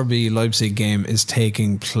this RB Leipzig game is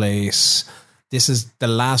taking place. This is the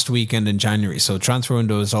last weekend in January. So transfer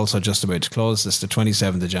window is also just about to close. It's the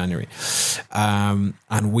 27th of January.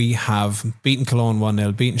 And we have beaten Cologne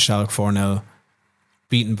 1-0, beaten Schalke 4-0,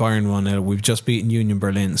 beaten Bayern 1-0. We've just beaten Union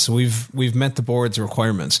Berlin. So we've met the board's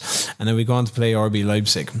requirements. And then we go on to play RB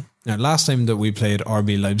Leipzig. Now, last time that we played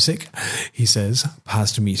RB Leipzig, he says,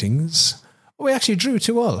 past meetings, we actually drew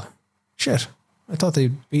 2-2. Shit. I thought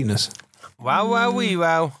they'd beaten us. Wow.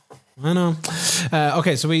 I know.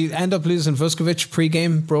 Okay, so we end up losing Vuskovic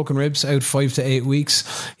pre-game, broken ribs, out 5 to 8 weeks.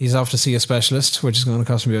 He's off to see a specialist, which is going to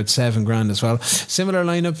cost me about $7,000 as well. Similar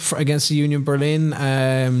lineup against the Union Berlin.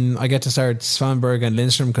 I get to start Svanberg and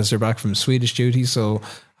Lindström because they're back from Swedish duty. So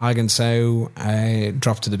Hagen Sau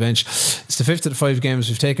dropped to the bench. It's the 5th of the 5 games.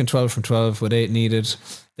 We've taken 12 from 12 with 8 needed.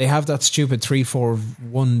 They have that stupid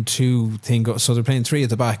 3-4-1-2 thing. So they're playing 3 at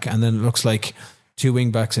the back, and then it looks like 2 wing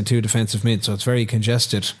backs and 2 defensive mids. So it's very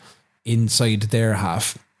congested inside their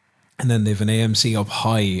half. And then they have an AMC up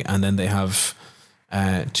high, and then they have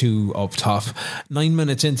 2 up top. 9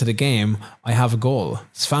 minutes into the game, I have a goal.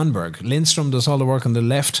 Svanberg. Lindström does all the work on the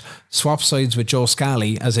left, swap sides with Joe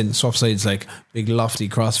Scally, as in swap sides like big lofty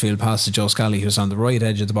crossfield pass to Joe Scally, who's on the right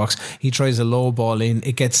edge of the box. He tries a low ball in.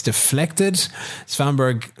 It gets deflected.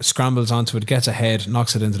 Svanberg scrambles onto it, gets ahead,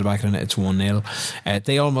 knocks it into the back of the net. It's 1-0.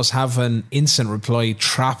 They almost have an instant reply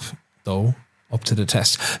trap, though, up to the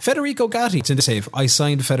test. Federico Gatti, it's in the save. I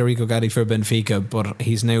signed Federico Gatti for Benfica, but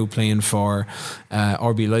he's now playing for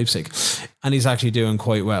RB Leipzig, and he's actually doing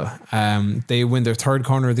quite well. They win their 3rd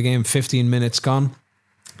corner of the game, 15 minutes gone.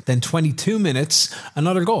 Then 22 minutes,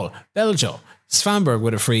 another goal. Belgio. Svanberg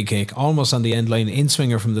with a free kick, almost on the end line, in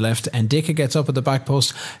swinger from the left, and Dicke gets up at the back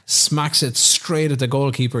post, smacks it straight at the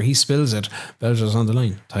goalkeeper. He spills it. Belgio's on the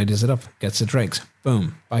line, tidies it up, gets the dregs.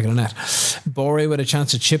 Boom, back of the net. Boré with a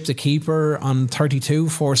chance to chip the keeper on 32,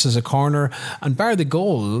 forces a corner, and bar the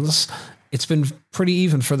goals, it's been pretty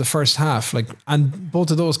even for the first half. And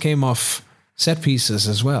both of those came off set pieces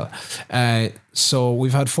as well. So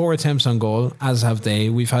we've had 4 attempts on goal, as have they.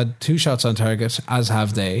 We've had 2 shots on target, as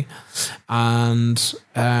have they. And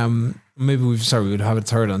maybe we'd have a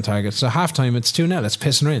 3rd on target. So half time, it's 2-0. It's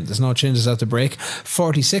pissing rain. There's no changes at the break.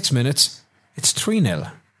 46 minutes, it's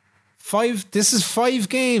 3-0. This is 5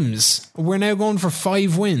 games. We're now going for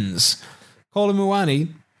 5 wins. Colin Muani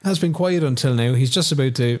has been quiet until now. He's just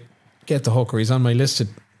about to get the hook, or he's on my list to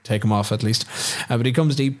take him off at least. But he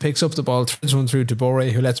comes deep, picks up the ball, throws one through to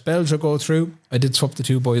Boré, who lets Belgio go through. I did swap the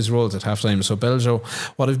 2 boys' roles at half time. So Belgio,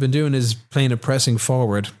 what I've been doing is playing a pressing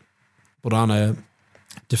forward, but on a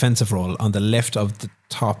defensive role on the left of the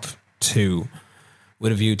top 2,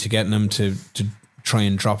 with a view to getting them to try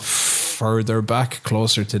and drop further back,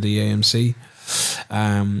 closer to the AMC.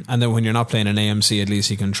 And then when you're not playing an AMC, at least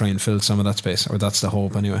you can try and fill some of that space, or that's the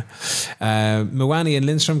hope anyway. Mwani and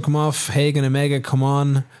Lindström come off. Hagen and Mega come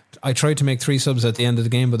on. I tried to make 3 subs at the end of the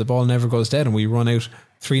game, but the ball never goes dead, and we run out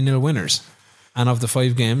 3-0 winners. And of the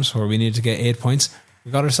 5 games where we need to get 8 points,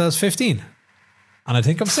 we got ourselves 15. And I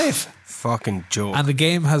think I'm safe. Fucking joke. And the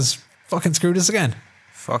game has fucking screwed us again.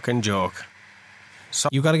 Fucking joke. So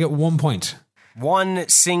you got to get 1 point. 1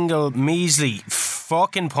 single measly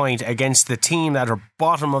fucking point against the team that are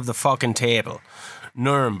bottom of the fucking table,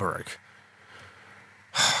 Nuremberg.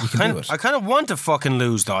 You can do it. I kind of want to fucking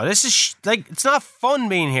lose, though. This is it's not fun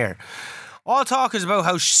being here. All talk is about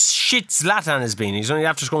how shit Zlatan has been. He's only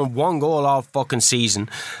after scoring 1 goal all fucking season.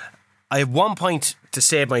 I have 1 point to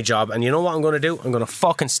save my job, and you know what I'm going to do? I'm going to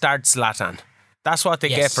fucking start Zlatan. That's what they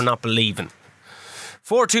get for not believing.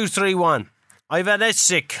 4-2-3-1.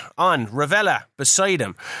 Ivanesic on, Ravella beside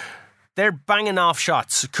him. They're banging off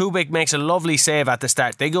shots. Kubik makes a lovely save at the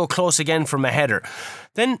start. They go close again from a header.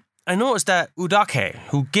 Then I noticed that Udake,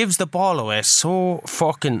 who gives the ball away so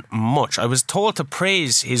fucking much, I was told to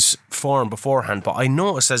praise his form beforehand, but I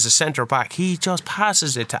noticed as a centre back, he just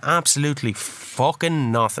passes it to absolutely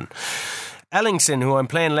fucking nothing. Ellingson, who I'm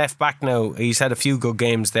playing left back now, he's had a few good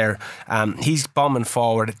games there. He's bombing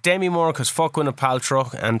forward. Demi Moore, because fuck Gwyneth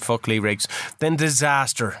Paltrow and fuck Lee Riggs. Then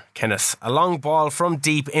disaster, Kenneth. A long ball from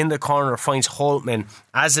deep in the corner finds Holtman.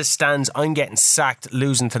 As it stands, I'm getting sacked,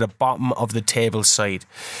 losing to the bottom of the table side.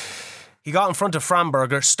 He got in front of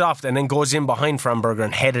Framberger, stopped, and then goes in behind Framberger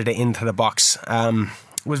and headed it into the box. It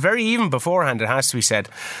was very even beforehand, it has to be said.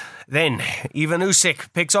 Then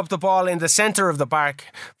Ivanusic picks up the ball in the centre of the park,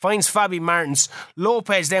 finds Fabi Martins.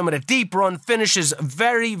 Lopez then with a deep run finishes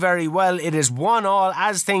very, very well. It is 1-1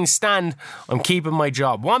 as things stand. I'm keeping my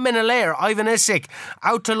job. 1 minute later, Ivanusic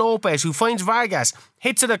out to Lopez, who finds Vargas,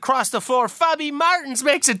 hits it across the floor. Fabi Martins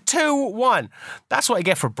makes it 2-1. That's what I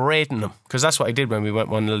get for berating them, because that's what I did when we went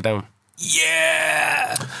 1-0 down.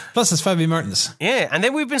 Yeah. Plus it's Fabi Martins. Yeah, and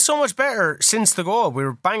then we've been so much better since the goal. We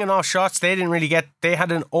were banging off shots. They didn't really get. They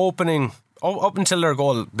had an opening up until their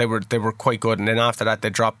goal. They were quite good, and then after that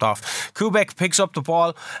they dropped off. Kubek picks up the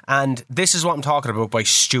ball, and this is what I'm talking about by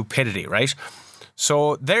stupidity, right?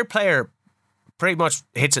 So their player pretty much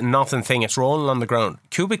hits a nothing thing. It's rolling on the ground.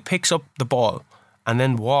 Kubek picks up the ball and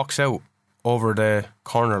then walks out over the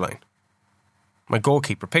corner line. My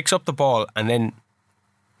goalkeeper picks up the ball and then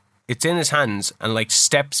it's in his hands and like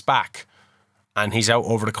steps back and he's out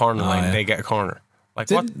over the corner line. Yeah. They get a corner. Like,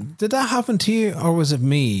 did that happen to you, or was it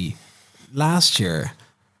me last year?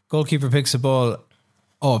 Goalkeeper picks the ball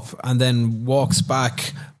up and then walks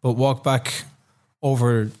back, but walk back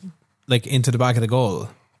over like into the back of the goal,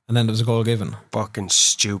 and then there was a goal given. Fucking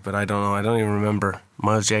stupid. I don't know. I don't even remember.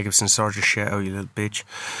 Miles Jacobson sort of shit out, you little bitch.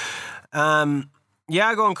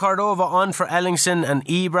 Iago and Cordova on for Ellingson and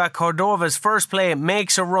Ibra. Cordova's first play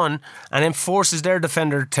makes a run and then forces their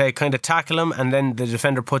defender to kind of tackle him, and then the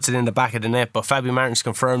defender puts it in the back of the net, but Fabi Martins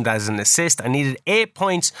confirmed as an assist. I needed 8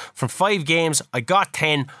 points from 5 games. I got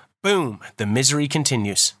 10. Boom. The misery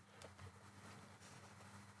continues.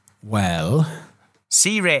 Well,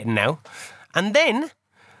 C rating now. And then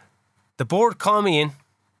the board call me in.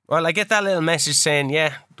 Well, I get that little message saying,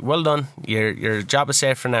 yeah, well done, your job is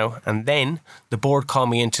safe for now. And then the board call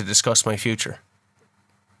me in to discuss my future.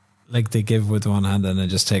 Like they give with one hand and then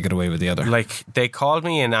just take it away with the other. Like they called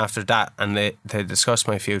me in after that and they discussed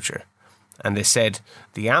my future. And they said,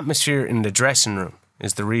 the atmosphere in the dressing room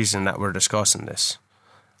is the reason that we're discussing this.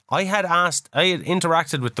 I had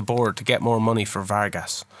interacted with the board to get more money for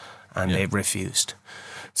Vargas, and they refused.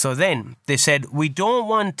 So then they said, we don't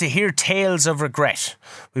want to hear tales of regret.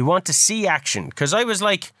 We want to see action. Because I was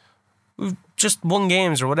like, we've just won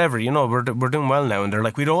games or whatever, you know, we're doing well now. And they're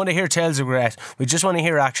like, we don't want to hear tales of regret. We just want to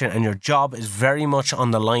hear action, and your job is very much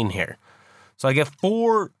on the line here. So I get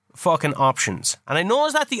 4 fucking options. And I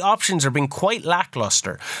notice that the options are being quite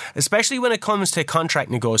lackluster, especially when it comes to contract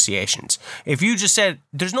negotiations. If you just said,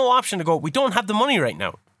 there's no option to go, we don't have the money right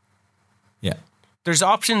now. Yeah. There's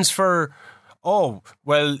options for, oh,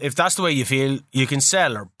 well, if that's the way you feel, you can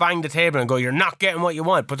sell or bang the table and go, you're not getting what you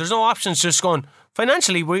want. But there's no options just going,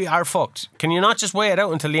 financially, we are fucked. Can you not just wait it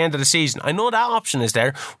out until the end of the season? I know that option is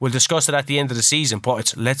there. We'll discuss it at the end of the season, but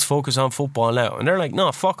it's let's focus on football now. And they're like,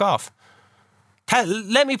 no, fuck off.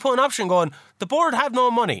 Let me put an option going, the board have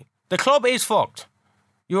no money. The club is fucked.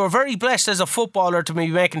 You are very blessed as a footballer to be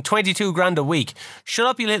making 22 grand a week. Shut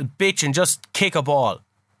up, you little bitch, and just kick a ball.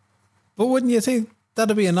 But wouldn't you think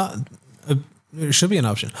that'd be it should be an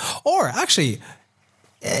option? Or actually,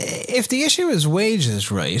 if the issue is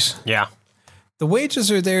wages, right? Yeah. The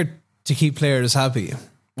wages are there to keep players happy.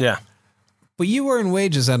 Yeah. But you earn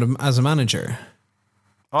wages as a manager.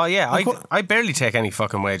 Oh yeah, I barely take any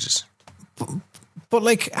fucking wages. But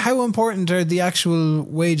like, how important are the actual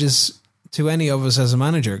wages to any of us as a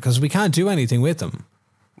manager? Because we can't do anything with them.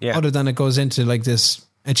 Yeah. Other than it goes into like this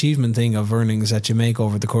achievement thing of earnings that you make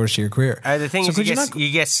over the course of your career. The thing is,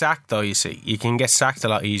 you get sacked though. You see, you can get sacked a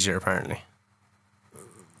lot easier apparently.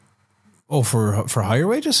 Oh, for higher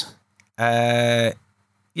wages? Yeah,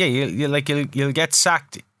 you'll get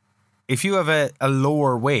sacked if you have a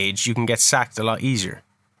lower wage. You can get sacked a lot easier.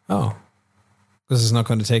 Oh, because it's not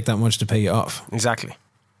going to take that much to pay you off. Exactly.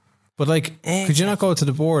 But like, could you not go to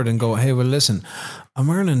the board and go, hey, well, listen, I'm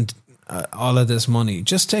earning all of this money.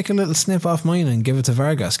 Just take a little snip off mine and give it to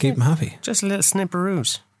Vargas. Keep him happy. Just a little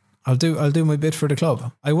snipperoos. I'll do my bit for the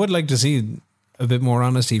club. I would like to see a bit more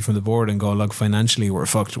honesty from the board and go, look, financially we're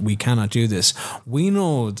fucked. We cannot do this. We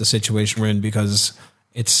know the situation we're in because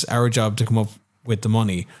it's our job to come up with the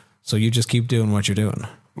money. So you just keep doing what you're doing.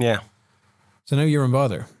 Yeah. So now you're in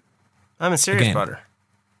bother. I'm in serious bother.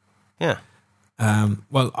 Yeah.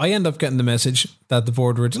 Well, I end up getting the message that the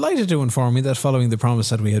board were delighted to inform me that following the promise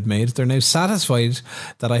that we had made, they're now satisfied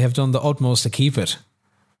that I have done the utmost to keep it.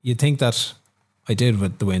 You'd think that I did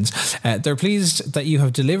with the wins. They're pleased that you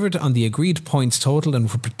have delivered on the agreed points total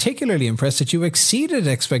and were particularly impressed that you exceeded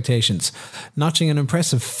expectations, notching an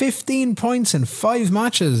impressive 15 points in 5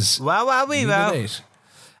 matches. Wow.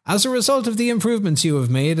 As a result of the improvements you have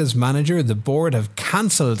made as manager, the board have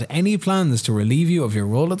cancelled any plans to relieve you of your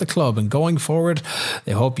role at the club, and going forward,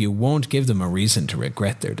 they hope you won't give them a reason to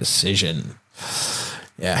regret their decision.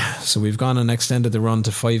 Yeah, so we've gone and extended the run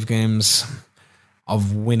to 5 games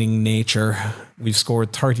of winning nature. We've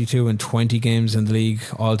scored 32 in 20 games in the league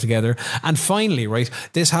altogether. And finally, right,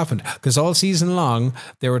 this happened because all season long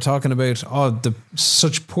they were talking about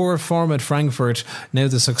such poor form at Frankfurt. Now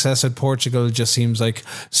the success at Portugal just seems like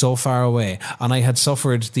so far away. And I had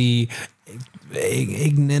suffered the just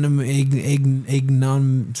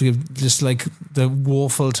like the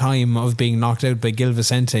woeful time of being knocked out by Gil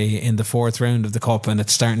Vicente in the 4th round of the Cup, and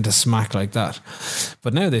it's starting to smack like that.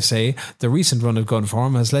 But now they say the recent run of good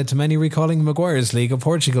form has led to many recalling Maguire's League of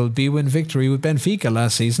Portugal B-win victory with Benfica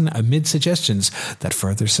last season, amid suggestions that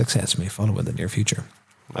further success may follow in the near future.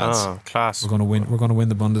 Class. We're going to win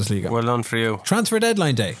the Bundesliga. Well done for you. Transfer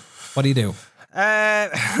deadline day. What do you do?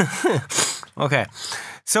 Okay,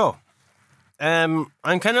 so I'm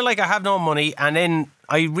kind of like, I have no money, and then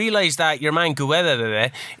I realised that your man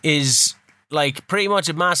Guerrero is like pretty much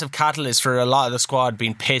a massive catalyst for a lot of the squad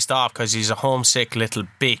being pissed off because he's a homesick little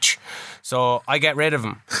bitch. So I get rid of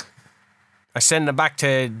him. I send him back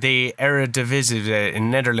to the Eredivisie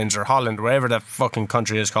in Netherlands or Holland, wherever that fucking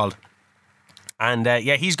country is called. And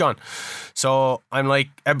yeah, he's gone. So I'm like,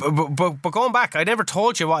 but going back, I never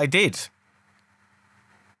told you what I did.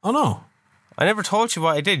 Oh no. I never told you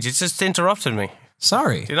what I did. You just interrupted me.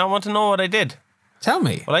 Sorry. Do you not want to know what I did? Tell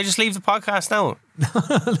me. Well, I just leave the podcast now.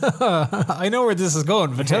 I know where this is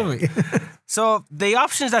going, but tell me. So the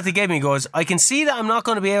options that they gave me goes, I can see that I'm not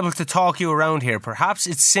going to be able to talk you around here. Perhaps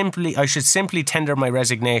I should simply tender my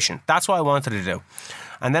resignation. That's what I wanted to do.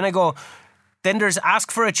 And then I go, then there's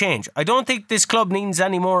ask for a change. I don't think this club needs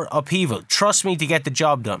any more upheaval. Trust me to get the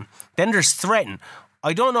job done. Then there's threaten.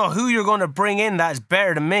 I don't know who you're going to bring in that's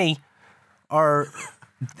better than me. Or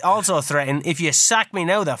also threaten, if you sack me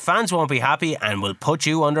now, the fans won't be happy and will put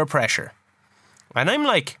you under pressure. And I'm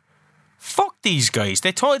like, fuck these guys.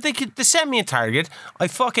 They set me a target. I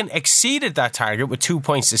fucking exceeded that target with 2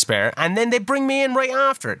 points to spare, and then they bring me in right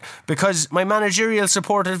after it because my managerial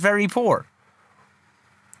support is very poor.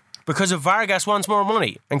 Because if Vargas wants more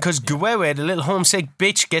money, and because Guewe, the little homesick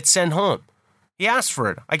bitch, gets sent home. He asked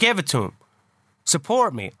for it. I gave it to him.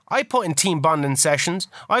 Support me. I put in team bonding sessions.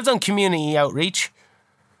 I've done community outreach.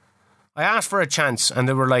 I asked for a chance and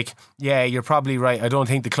they were like, yeah, you're probably right. I don't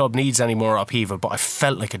think the club needs any more upheaval, but I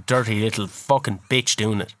felt like a dirty little fucking bitch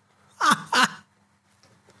doing it. I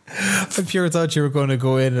pure thought you were going to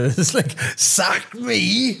go in and it's like, sack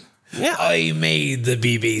me. Yeah. I made the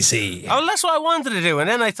BBC. Oh, that's what I wanted to do. And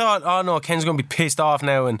then I thought, oh no, Ken's going to be pissed off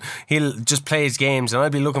now and he'll just play his games and I'll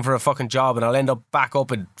be looking for a fucking job and I'll end up back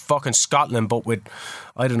up in fucking Scotland, but with,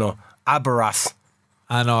 I don't know, Aberrath.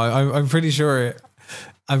 I know, I'm pretty sure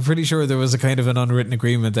there was a kind of an unwritten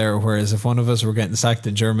agreement there, whereas if one of us were getting sacked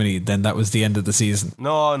in Germany, then that was the end of the season.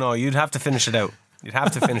 No, you'd have to finish it out. You'd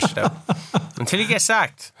have to finish it out until you get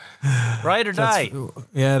sacked. Ride or die.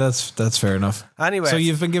 Yeah, that's fair enough. Anyway. So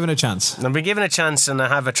you've been given a chance. I've been given a chance and I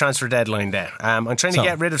have a transfer deadline there. I'm trying to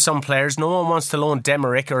get rid of some players. No one wants to loan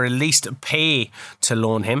Demerick or at least pay to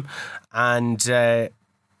loan him. And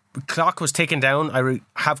clock was ticking down. I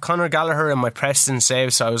have Conor Gallagher in my Preston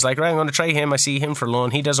save, so I was like, right, I'm going to try him. I see him for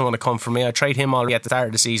loan. He doesn't want to come for me. I tried him already at the start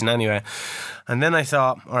of the season anyway. And then I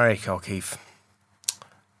thought, all right, O'Keefe,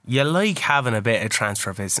 you like having a bit of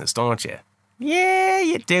transfer business, don't you? Yeah,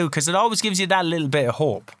 you do, because it always gives you that little bit of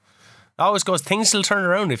hope. It always goes, things will turn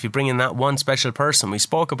around if you bring in that one special person. We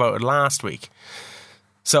spoke about it last week.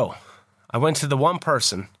 So, I went to the one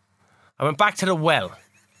person. I went back to the well.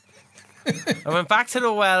 I went back to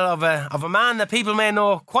the well of a man that people may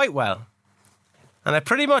know quite well. And I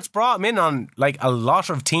pretty much brought him in on like a lot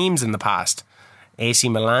of teams in the past. AC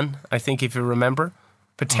Milan, I think, if you remember.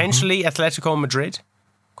 Potentially Atletico Madrid.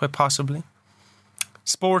 Quite possibly.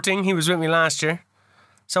 Sporting, he was with me last year.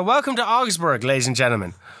 So welcome to Augsburg, ladies and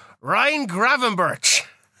gentlemen. Ryan Gravenberch.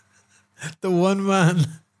 The one man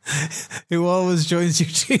who always joins your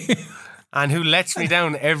team. And who lets me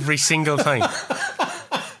down every single time.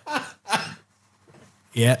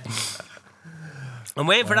 Yeah. I'm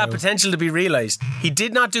waiting for that potential to be realised. He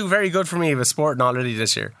did not do very good for me with Sporting already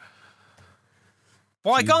this year.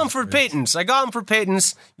 Well, I got him for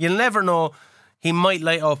pittance. You'll never know. He might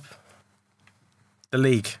light up the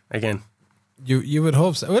league again. You would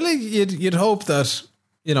hope so. Well, you'd hope that,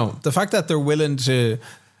 you know, the fact that they're willing to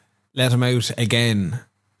let him out again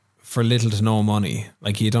for little to no money.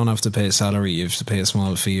 Like, you don't have to pay a salary, you have to pay a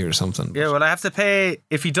small fee or something. Yeah, well, I have to pay,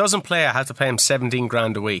 if he doesn't play, I have to pay him 17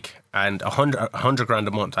 grand a week and 100 grand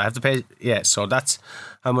a month. I have to pay, yeah, so that's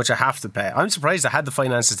how much I have to pay. I'm surprised I had the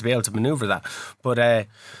finances to be able to manoeuvre that, but I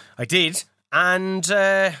did, and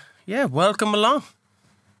yeah, welcome along.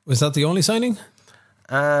 Was that the only signing?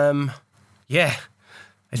 Yeah,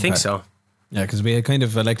 I think so. Yeah, because we had kind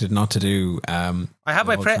of elected not to do. I have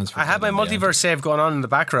my multiverse save going on in the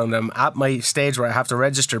background. I'm at my stage where I have to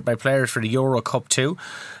register my players for the Euro Cup 2,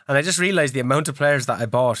 and I just realised the amount of players that I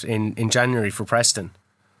bought in January for Preston.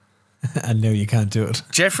 And now you can't do it.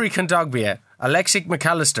 Jeffrey Kondogbia, Alexis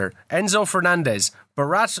McAllister, Enzo Fernandez,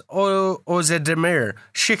 Barat Ozdemir,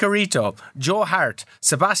 Chicharito, Joe Hart,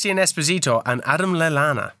 Sebastian Esposito, and Adam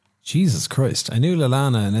Lallana. Jesus Christ! I knew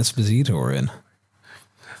Lallana and Esposito were in.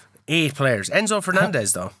 8 players. Enzo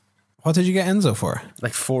Fernandez, though. What did you get Enzo for?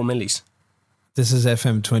 Like 4 millis. This is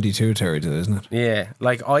FM22 territory, isn't it? Yeah.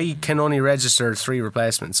 Like, I can only register 3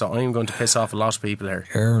 replacements, so I'm going to piss off a lot of people here.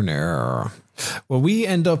 No. Well, we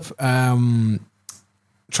end up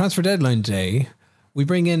transfer deadline day. We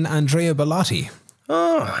bring in Andrea Bellotti.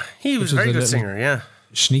 Oh, he was a very good singer, yeah.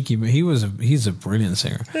 Sneaky. He's a brilliant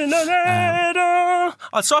singer.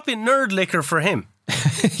 I'll swap in Nerd Liquor for him.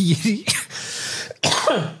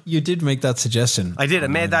 You did make that suggestion. I did. I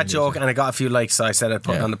made that joke and I got a few likes, so I said I'd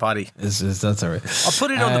put it on the potty. That's all right. I'll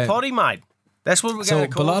put it on the potty, mate. That's what we're going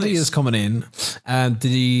to call it. So Bellotti is coming in, and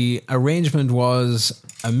the arrangement was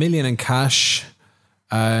 $1 million in cash,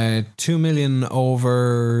 $2 million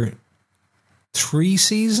over 3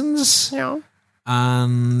 seasons,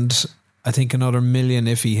 and I think another $1 million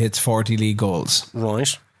if he hits 40 league goals.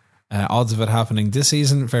 Right. Odds of it happening this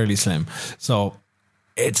season fairly slim. So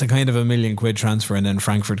it's a kind of £1 million transfer, and then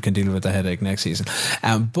Frankfurt can deal with the headache next season.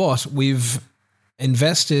 But we've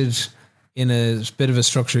invested in a bit of a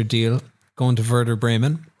structured deal, going to Werder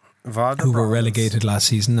Bremen, who were relegated last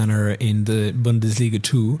season and are in the Bundesliga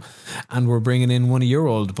 2, and we're bringing in one of your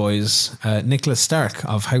old boys, Nicholas Stark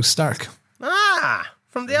of House Stark.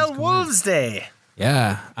 From the old Wolves day.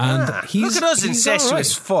 Yeah, and look at us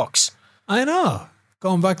incestuous fucks. I know,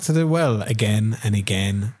 going back to the well again and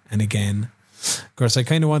again and again. Of course, I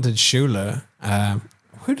kind of wanted Shula.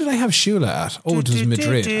 Where did I have Shula at? Oh, it was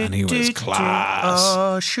Madrid, and he was class.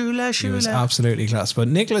 Oh, Shula. He was absolutely class. But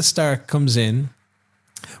Nicholas Stark comes in,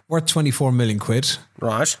 worth 24 million quid.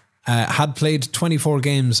 Right. Had played 24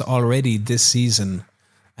 games already this season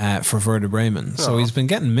for Werder Bremen. So he's been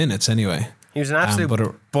getting minutes anyway. He was an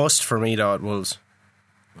absolute bust for me, though, at Wolves.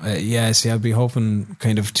 Yeah, see, I'd be hoping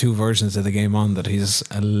kind of 2 versions of the game on that he's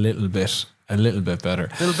a little bit better.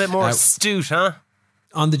 A little bit more astute, huh?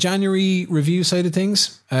 On the January review side of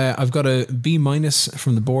things, I've got a B-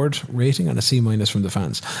 from the board rating and a C- from the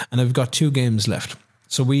fans. And I've got 2 games left.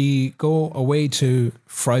 So we go away to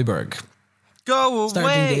Freiburg. Go away!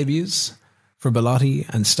 Starting debuts for Bellotti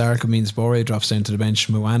and Stark. It means Boré drops down to the bench.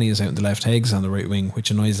 Muani is out on the left, Higgs on the right wing, which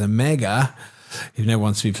annoys a mega. He now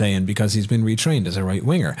wants to be playing because he's been retrained as a right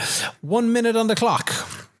winger. 1 minute on the clock.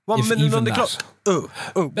 1 minute on the clock.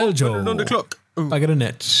 Beljo. 1 minute on the clock. Back of the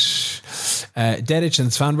net. Dedic and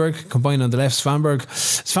Svanberg combined on the left.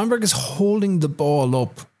 Svanberg is holding the ball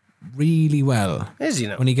up really well. Is he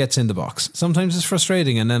now? When he gets in the box. Sometimes it's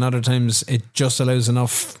frustrating, and then other times it just allows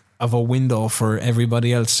enough of a window for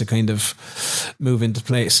everybody else to kind of move into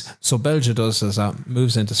place. So Belgium does that,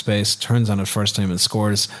 moves into space, turns on it first time and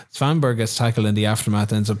scores. Svanberg gets tackled in the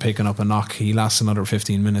aftermath, ends up picking up a knock. He lasts another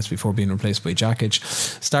 15 minutes before being replaced by Jakic.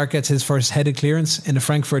 Stark gets his first headed clearance in a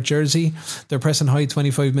Frankfurt jersey. They're pressing high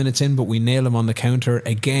 25 minutes in, but we nail him on the counter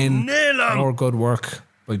again. Nail him! More good work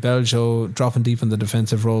by Beljo, dropping deep in the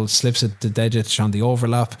defensive role, slips it to Dedic on the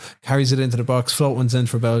overlap, carries it into the box, float one's in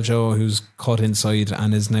for Beljo, who's caught inside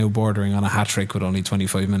and is now bordering on a hat-trick with only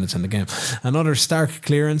 25 minutes in the game. Another Stark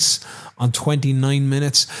clearance on 29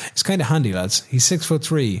 minutes. It's kind of handy, lads. He's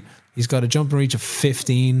 6'3". He's got a jumping reach of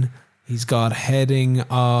 15. He's got heading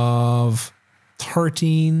of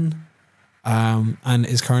 13, and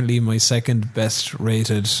is currently my second best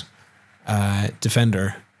rated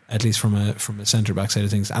defender, at least from a centre-back side of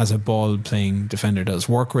things, as a ball-playing defender does.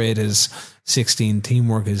 Work rate is 16,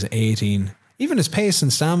 teamwork is 18. Even his pace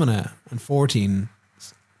and stamina, and 14.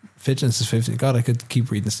 Fitness is 15. God, I could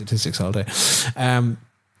keep reading statistics all day.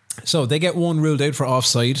 So they get one ruled out for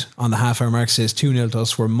offside on the half-hour mark, says 2-0 to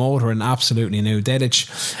us. We're motoring absolutely now.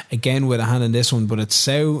 Dedic, again with a hand in this one, but it's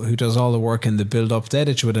Sau who does all the work in the build-up.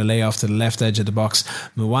 Dedic with a layoff to the left edge of the box.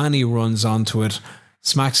 Muani runs onto it,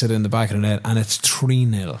 smacks it in the back of the net, and it's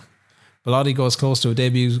 3-0. Bellotti goes close to a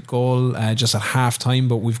debut goal just at half time,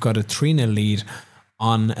 but we've got a 3-0 lead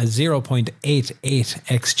on a 0.88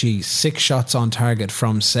 XG, 6 shots on target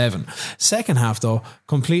from 7. Second half, though,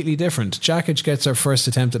 completely different. Jakic gets our first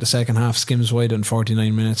attempt at the second half, skims wide in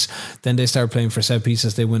 49 minutes. Then they start playing for set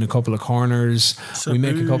pieces. They win a couple of corners. We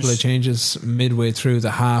make a couple of changes midway through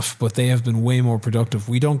the half, but they have been way more productive.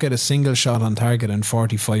 We don't get a single shot on target in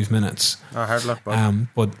 45 minutes. Hard luck, bud.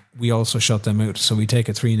 But we also shut them out, so we take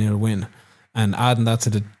a 3-0 win. And adding that to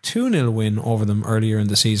the 2-0 win over them earlier in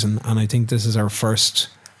the season, and I think this is our first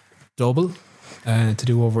double to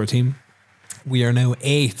do over a team. We are now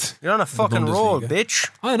 8th. You're on a fucking roll, bitch.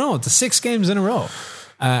 I know, it's 6 games in a row.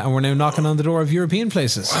 And we're now knocking on the door of European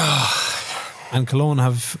places. And Cologne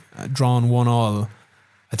have drawn 1-1.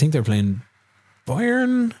 I think they're playing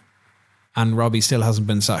Bayern, and Robbie still hasn't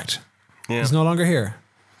been sacked. Yeah. He's no longer here.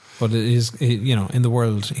 But it is, in the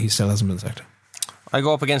world, he still hasn't been sacked. I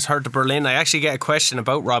go up against Hertha Berlin. I actually get a question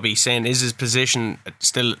about Robbie saying, is his position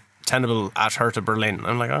still tenable at Hertha Berlin?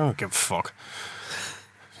 I'm like, I don't give a fuck.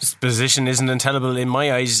 His position isn't untenable in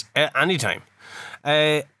my eyes anytime.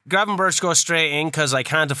 Gravenberch goes straight in because I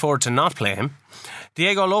can't afford to not play him.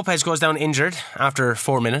 Diego Lopez goes down injured after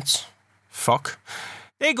 4 minutes. Fuck.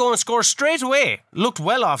 They go and score straight away. Looked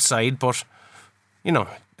well offside, but,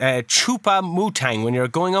 Chupa Mutang, when you're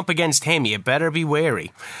going up against him, you better be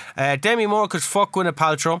wary. Demi Moore could fuck Gwyneth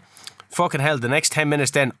Paltrow. Fucking hell, the next 10 minutes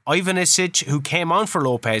then, Ivanisic, who came on for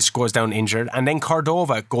Lopez, goes down injured, and then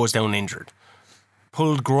Cordova goes down injured.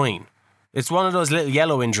 Pulled groin. It's one of those little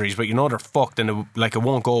yellow injuries, but they're fucked and it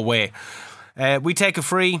won't go away. We take a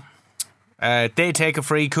free. They take a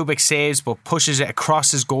free. Kubik saves, but pushes it across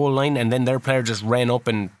his goal line, and then their player just ran up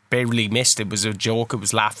and barely missed. It was a joke. It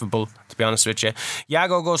was laughable, to be honest with you.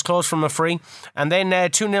 Yago goes close from a free, and then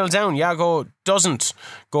 2-0 down. Yago doesn't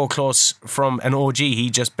go close from an OG. He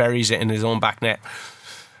just buries it in his own back net.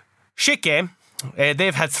 Shit game.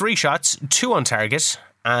 They've had 3 shots, 2 on target,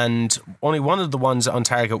 and only one of the ones on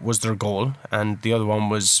target was their goal, and the other one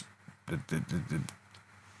was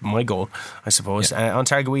my goal, I suppose. Yeah. On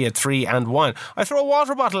target we had 3 and 1. I throw a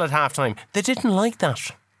water bottle at halftime. They didn't like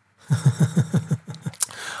that.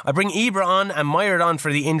 I bring Ibra on and Myred on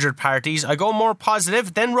for the injured parties. I go more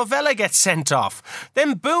positive. Then Rovella gets sent off.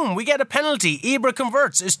 Then boom, we get a penalty. Ibra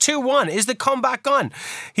converts. Is 2-1. Is the comeback on?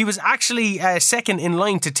 He was actually second in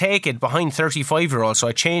line to take it behind 35-year-old. So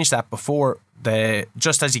I changed that before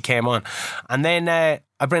just as he came on. And then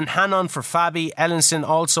I bring Han on for Fabi. Ellenson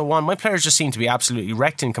also won. My players just seem to be absolutely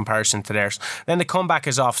wrecked in comparison to theirs. Then the comeback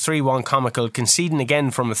is off 3-1 comical, conceding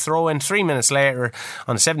again from a throw-in. 3 minutes later,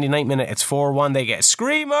 on the 79th minute, it's 4-1. They get a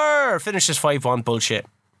screamer. Finishes 5-1. Bullshit.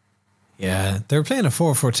 Yeah, they're playing a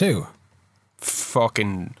 4-4-2.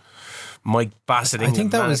 Fucking Mike Bassett. I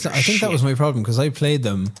think that was my problem, because I played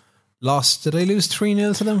them. Lost. Did I lose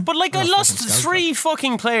 3-0 to them? But I lost 3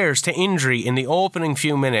 fucking players to injury in the opening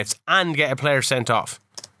few minutes and get a player sent off.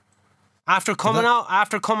 After coming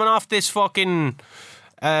off this fucking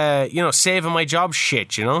saving my job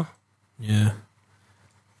shit, Yeah.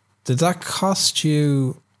 Did that cost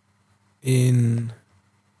you in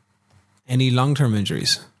any long-term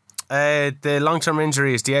injuries? The long-term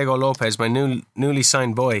injury is Diego Lopez, my newly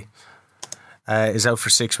signed boy, is out for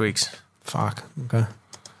 6 weeks. Fuck. Okay.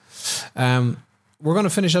 We're going to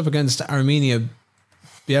finish up against Arminia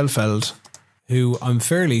Bielefeld, who I'm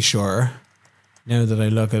fairly sure, now that I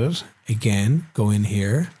look at it, again, go in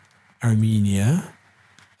here, Arminia,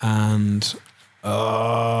 and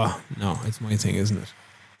no, it's my thing, isn't it?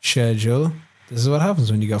 Schedule. This is what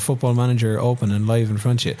happens when you got Football Manager open and live in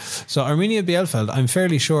front of you. So Arminia Bielefeld, I'm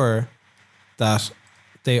fairly sure that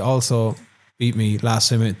they also beat me last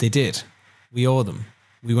time out. They did. We owe them.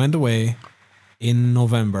 We went away in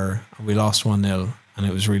November and we lost 1-0, and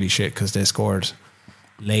it was really shit because they scored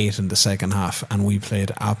late in the second half and we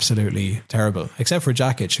played absolutely terrible, except for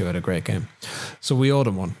Jakic, who had a great game. So we owed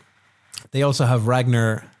them one. They also have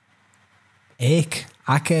Ragnar Ake.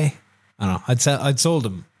 I don't know. I'd sold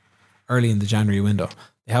them early in the January window.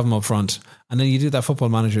 They have them up front, and then you do that Football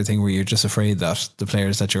Manager thing where you're just afraid that the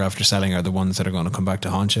players that you're after selling are the ones that are going to come back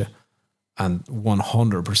to haunt you, and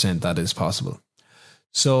 100% that is possible.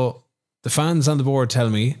 So the fans on the board tell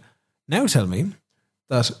me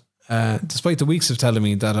that despite the weeks of telling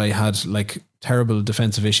me that I had like terrible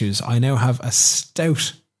defensive issues, I now have a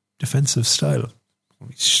stout defensive style.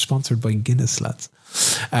 Sponsored by Guinness, lads.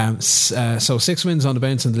 So 6 wins on the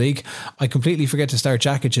bounce in the league. I completely forget to start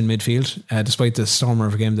Jakic in midfield, despite the stormer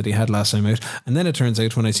of a game that he had last time out. And then it turns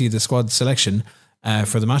out, when I see the squad selection,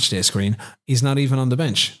 for the matchday screen. He's not even on the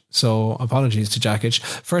bench. So apologies to Jakic.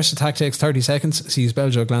 First attack takes 30 seconds. Sees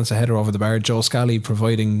Beljo glance a header over the bar. Joe Scally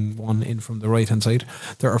providing one in from the right hand side.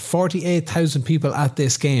 There are 48,000 people at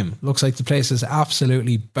this game. Looks like the place is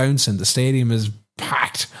absolutely bouncing. The stadium is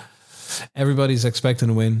packed. Everybody's expecting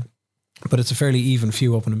a win, but it's a fairly even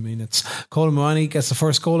few opening minutes. Colin Moani gets the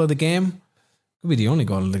first goal of the game. Could be the only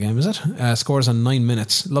goal of the game, is it? Scores on 9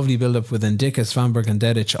 minutes. Lovely build-up with Ndicka, Svanberg and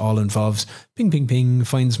Dedic all involved. Ping, ping, ping.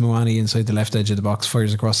 Finds Moani inside the left edge of the box.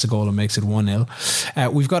 Fires across the goal and makes it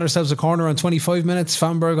 1-0. We've got ourselves a corner on 25 minutes.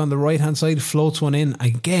 Svanberg on the right-hand side floats one in.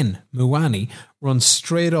 Again, Moani runs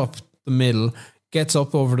straight up the middle. Gets up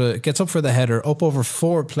for the header. Up over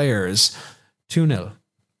 4 players. 2-0.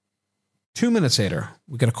 2 minutes later,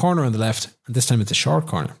 we get a corner on the left. And this time it's a short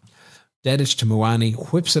corner. Dedic to Moani,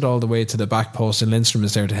 whips it all the way to the back post, and Lindstrom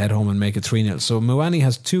is there to head home and make it 3-0. So Moani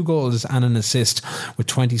has 2 goals and an assist with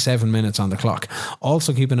 27 minutes on the clock.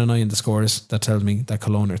 Also keeping an eye on the scores, that tells me that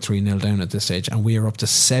Cologne are 3-0 down at this stage, and we are up to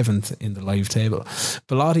 7th in the live table.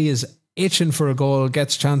 Bellotti is itching for a goal,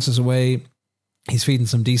 gets chances away. He's feeding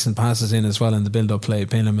some decent passes in as well in the build-up play.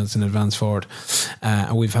 Payneman's an advance forward.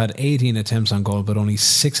 And we've had 18 attempts on goal, but only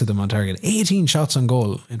 6 of them on target. 18 shots on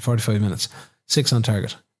goal in 45 minutes. 6 on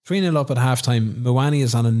target. 3-0 up at half-time. Moani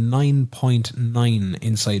is on a 9.9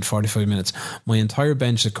 inside 45 minutes. My entire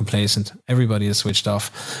bench is complacent. Everybody is switched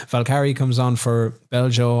off. Valkyrie comes on for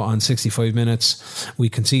Beljo on 65 minutes. We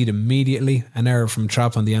concede immediately. An error from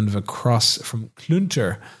Trapp on the end of a cross from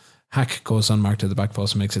Klunter. Hack goes unmarked at the back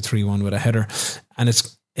post and makes it 3-1 with a header. And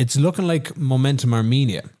it's looking like momentum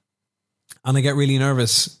Armenia. And I get really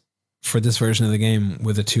nervous for this version of the game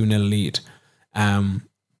with a 2-0 lead.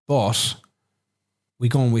 But we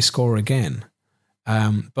go and we score again.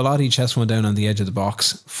 Bellotti chests one down on the edge of the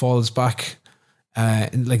box, falls back,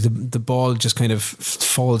 like the ball just kind of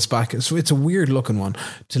falls back. So it's a weird looking one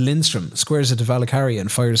to Lindstrom, squares it to Valakari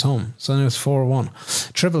and fires home. So now it's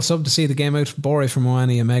 4-1. Triple sub to see the game out. Bore for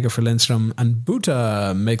Moani, Omega for Lindstrom, and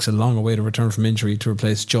Buta makes a long awaited return from injury to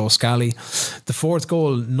replace Joe Scally. The 4th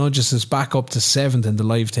goal nudges us back up to 7th in the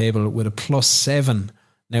live table with a +7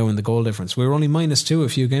 now in the goal difference. We were only -2 a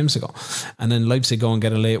few games ago. And then Leipzig go and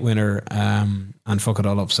get a late winner and fuck it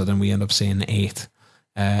all up. So then we end up seeing 8th.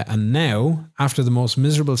 And now, after the most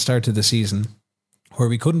miserable start to the season, where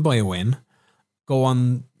we couldn't buy a win, go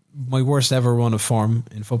on my worst ever run of form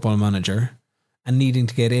in Football Manager, and needing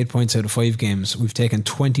to get 8 points out of 5 games, we've taken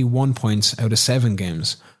 21 points out of 7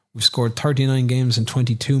 games. We've scored 39 games in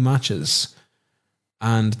 22 matches.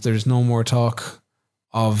 And there's no more talk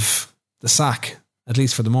of the sack, at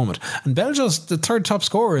least for the moment. And Beljo's the 3rd top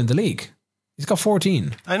scorer in the league. He's got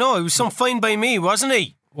 14. I know, he was some fine by me, wasn't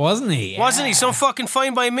he? Wasn't he? Yeah. Wasn't he? Some fucking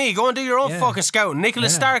fine by me. Go and do your own fucking scouting.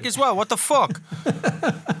 Nicholas Stark as well. What the fuck?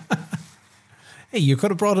 Hey, you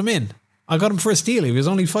could have brought him in. I got him for a steal. He was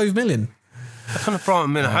only 5 million. I couldn't have brought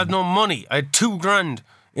him in. I had no money. I had $2,000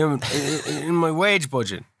 in my wage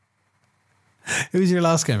budget. Who's your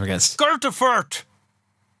last game against? Gertefurt.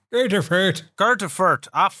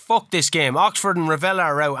 Ah, fuck this game. Oxford and Ravella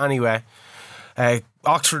are out anyway.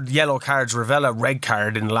 Oxford yellow cards, Ravella red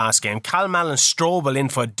card in the last game. Kalmal and Strobel in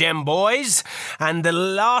for them boys, and they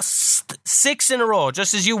lost 6 in a row.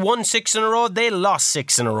 Just as you won 6 in a row, they lost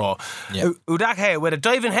 6 in a row. Yep. Udake with a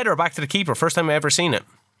diving header back to the keeper. First time I ever seen it.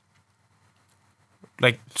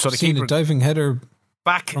 Like, so the keeper, a diving header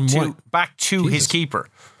back to his keeper,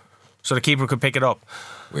 so the keeper could pick it up.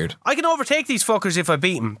 Weird. I can overtake these fuckers if I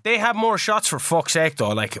beat them. They have more shots, for fuck's sake,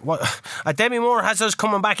 though. Like, what? Demi Moore has us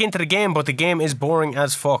coming back into the game, but the game is boring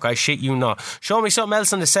as fuck. I shit you not. Show me something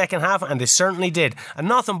else in the second half, and they certainly did. A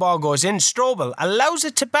nothing ball goes in. Strobel allows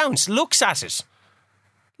it to bounce, looks at it.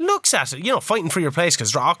 You know, fighting for your place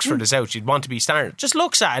because Oxford is out. You'd want to be starting. Just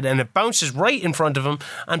looks at it and it bounces right in front of him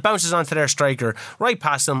and bounces onto their striker, right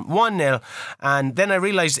past them, 1-0. And then I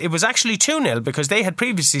realised it was actually 2-0 because they had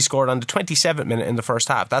previously scored on the 27th minute in the first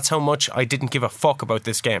half. That's how much I didn't give a fuck about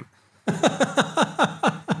this game.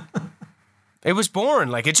 It was boring.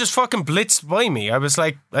 Like, it just fucking blitzed by me. I was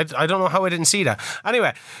like, I don't know how I didn't see that.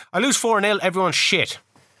 Anyway, I lose 4-0. Everyone's shit.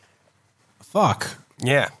 Fuck.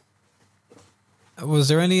 Yeah. Was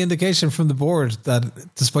there any indication from the board that,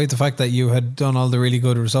 despite the fact that you had done all the really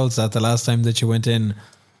good results at the last time that you went in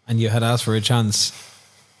and you had asked for a chance,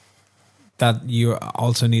 that you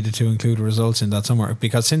also needed to include results in that somewhere?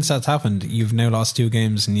 Because since that's happened, you've now lost 2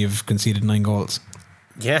 games and you've conceded 9 goals.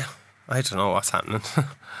 Yeah, I don't know what's happening.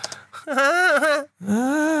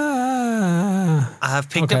 I've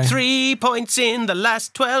picked up 3 points in the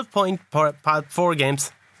last 12.4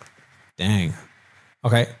 games. Dang.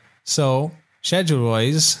 Okay, so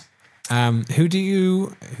schedule-wise, Who do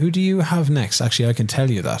you have next? Actually, I can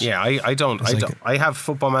tell you that. Yeah, I don't. I have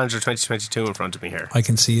Football Manager 2022 in front of me here. I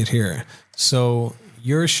can see it here. So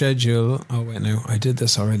your schedule. Oh wait, no, I did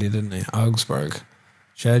this already, didn't I? Augsburg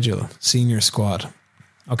schedule, senior squad.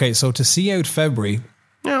 Okay, so to see out February,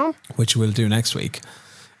 which we'll do next week,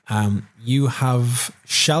 you have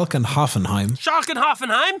Schalke and Hoffenheim. Schalke and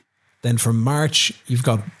Hoffenheim. Then for March, you've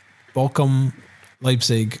got Bochum,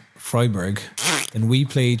 Leipzig, Freiburg. Then we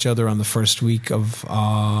play each other on the first week of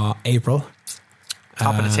April.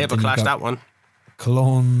 Top of the table clash, that one.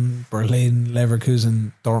 Cologne, Berlin,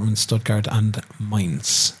 Leverkusen, Dortmund, Stuttgart, and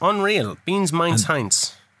Mainz. Unreal. Beans, Mainz,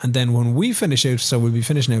 Heinz. And then when we finish out, so we'll be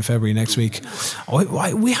finishing out February next week.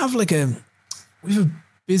 We have a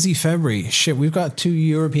busy February. Shit, we've got 2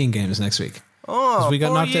 European games next week. Oh, we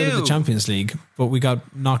got knocked out of the Champions League, but we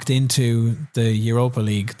got knocked into the Europa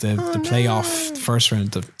League, the playoff, first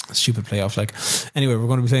round, the stupid playoff. Anyway, we're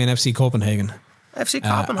going to be playing FC Copenhagen. FC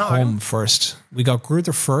Copenhagen. Home first. We got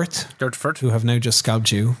Greuther Fürth, who have now just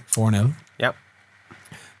scalped you 4-0. Yep.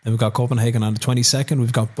 Then we've got Copenhagen on the 22nd.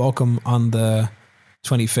 We've got Bochum on the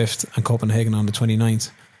 25th and Copenhagen on the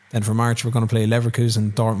 29th. Then for March, we're going to play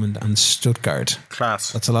Leverkusen, Dortmund, and Stuttgart.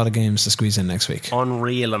 Class. That's a lot of games to squeeze in next week.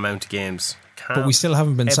 Unreal amount of games. But we still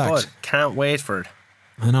haven't been sacked. Bud, can't wait for it.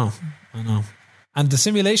 I know. And the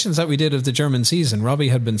simulations that we did of the German season, Robbie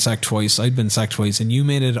had been sacked twice, I'd been sacked twice, and you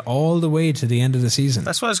made it all the way to the end of the season.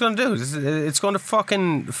 That's what I was going to do. It's going to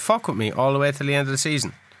fucking fuck with me all the way to the end of the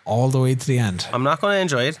season. All the way to the end. I'm not going to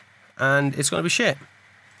enjoy it, and it's going to be shit.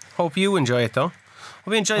 Hope you enjoy it, though.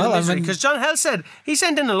 Hope you enjoy the misery. Because John Hell said, he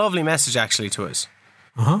sent in a lovely message, actually, to us.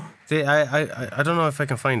 Uh-huh. I don't know if I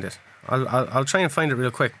can find it. I'll try and find it real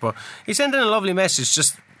quick, but he sent in a lovely message,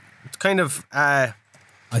 just kind of I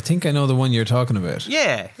think I know the one you're talking about.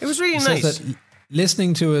 Yeah, it was really nice. Says that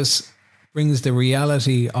listening to us brings the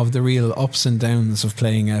reality of the real ups and downs of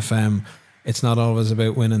playing FM. It's not always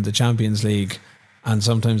about winning the Champions League, and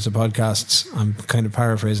sometimes the podcasts, I'm kind of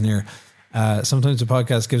paraphrasing here, sometimes the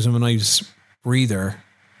podcast gives them a nice breather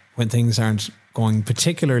when things aren't going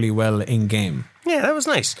particularly well in game. Yeah, that was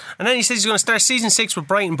nice. And then he says he's going to start season 6 with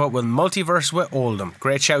Brighton, but with multiverse with Oldham.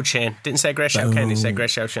 Great shout, Shane. Didn't say great shout, Ken. He said great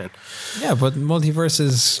shout, Shane. Yeah, but multiverse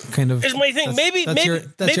is kind of... It's my thing.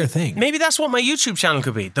 That's your thing. Maybe that's what my YouTube channel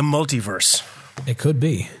could be. The multiverse. It could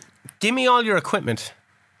be. Give me all your equipment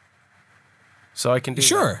so I can do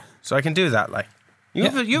that. So I can do that. Like you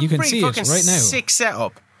have a pretty fucking right now. Sick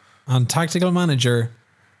setup. On Tactical Manager,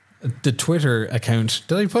 the Twitter account.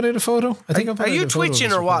 Did I put out a photo? I think I put out a photo. Are you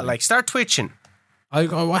twitching or what? Like, start twitching. I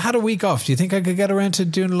had a week off. Do you think I could get around to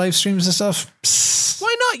doing live streams and stuff? Psst.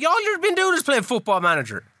 Why not? All you've been doing is playing Football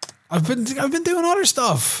Manager. I've been doing other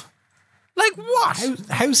stuff. Like what?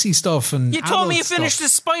 Housey stuff and you told me you finished the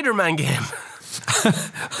Spider-Man game.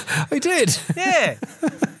 I did. Yeah.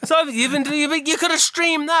 So you could have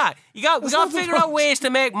streamed that. We got to figure out ways to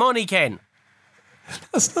make money, Ken.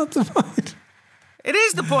 That's not the point. It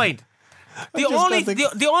is the point.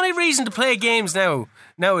 The only reason to play games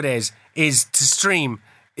nowadays is to stream,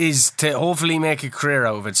 is to hopefully make a career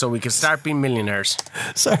out of it so we can start being millionaires.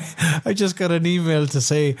 Sorry, I just got an email to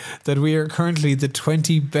say that we are currently the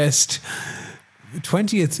 20th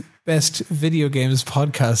best video games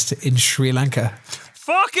podcast in Sri Lanka.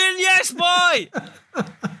 Fucking yes, boy!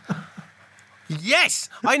 Yes!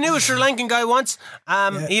 I knew a Sri Lankan guy once.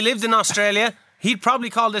 He lived in Australia. He'd probably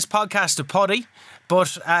call this podcast a poddy,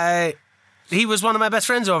 but he was one of my best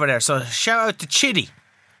friends over there. So shout out to Chitty.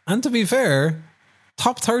 And to be fair,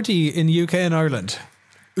 top 30 in UK and Ireland.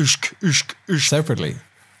 Separately.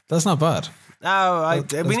 That's not bad.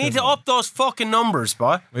 We need to up those fucking numbers,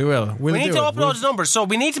 boy. We will. We need to up those numbers. So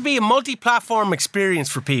we need to be a multi-platform experience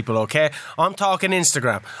for people, okay? I'm talking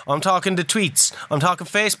Instagram. I'm talking the tweets. I'm talking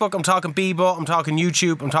Facebook. I'm talking Bebo. I'm talking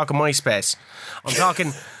YouTube. I'm talking MySpace.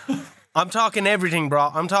 I'm talking everything, bro.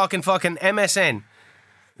 I'm talking fucking MSN.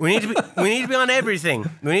 We need to be on everything.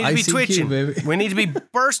 We need to be twitching. Baby. We need to be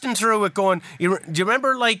bursting through it going, do you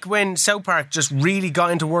remember like when South Park just really got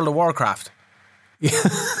into World of Warcraft? Yeah.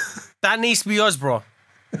 That needs to be us, bro.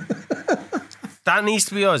 That needs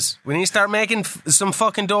to be us. We need to start making some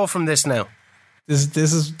fucking dough from this now. This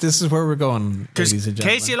is where we're going, ladies and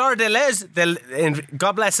gentlemen. KCLR,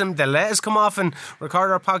 God bless them, they'll let us come off and record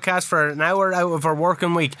our podcast for an hour out of our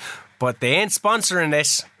working week, but they ain't sponsoring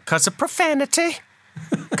this because of profanity.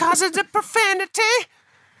 Because of the profanity.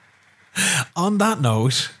 On that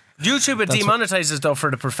note, YouTube would demonetize us though for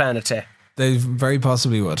the profanity. They very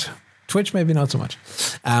possibly would. Twitch maybe not so much.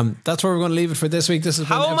 That's where we're going to leave it for this week.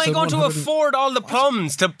 How am I going to afford all the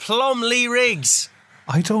plums to plumb Lee Riggs?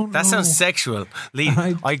 I don't know. That sounds sexual. Lee,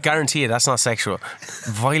 I guarantee you that's not sexual.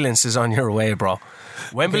 Violence is on your way, bro.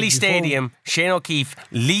 Wembley Stadium, Shane O'Keefe,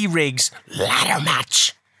 Lee Riggs, ladder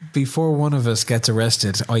match. Before one of us gets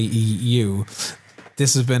arrested, i.e. you,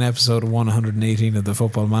 this has been episode 118 of the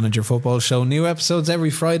Football Manager Football Show. New episodes every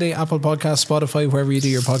Friday, Apple Podcasts, Spotify, wherever you do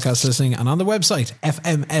your podcast listening, and on the website,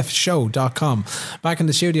 fmfshow.com. Back in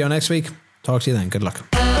the studio next week. Talk to you then. Good luck.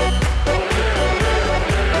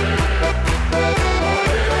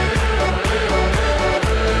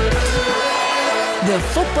 The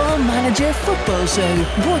Football Manager Football Show,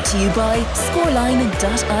 brought to you by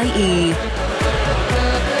scoreline.ie.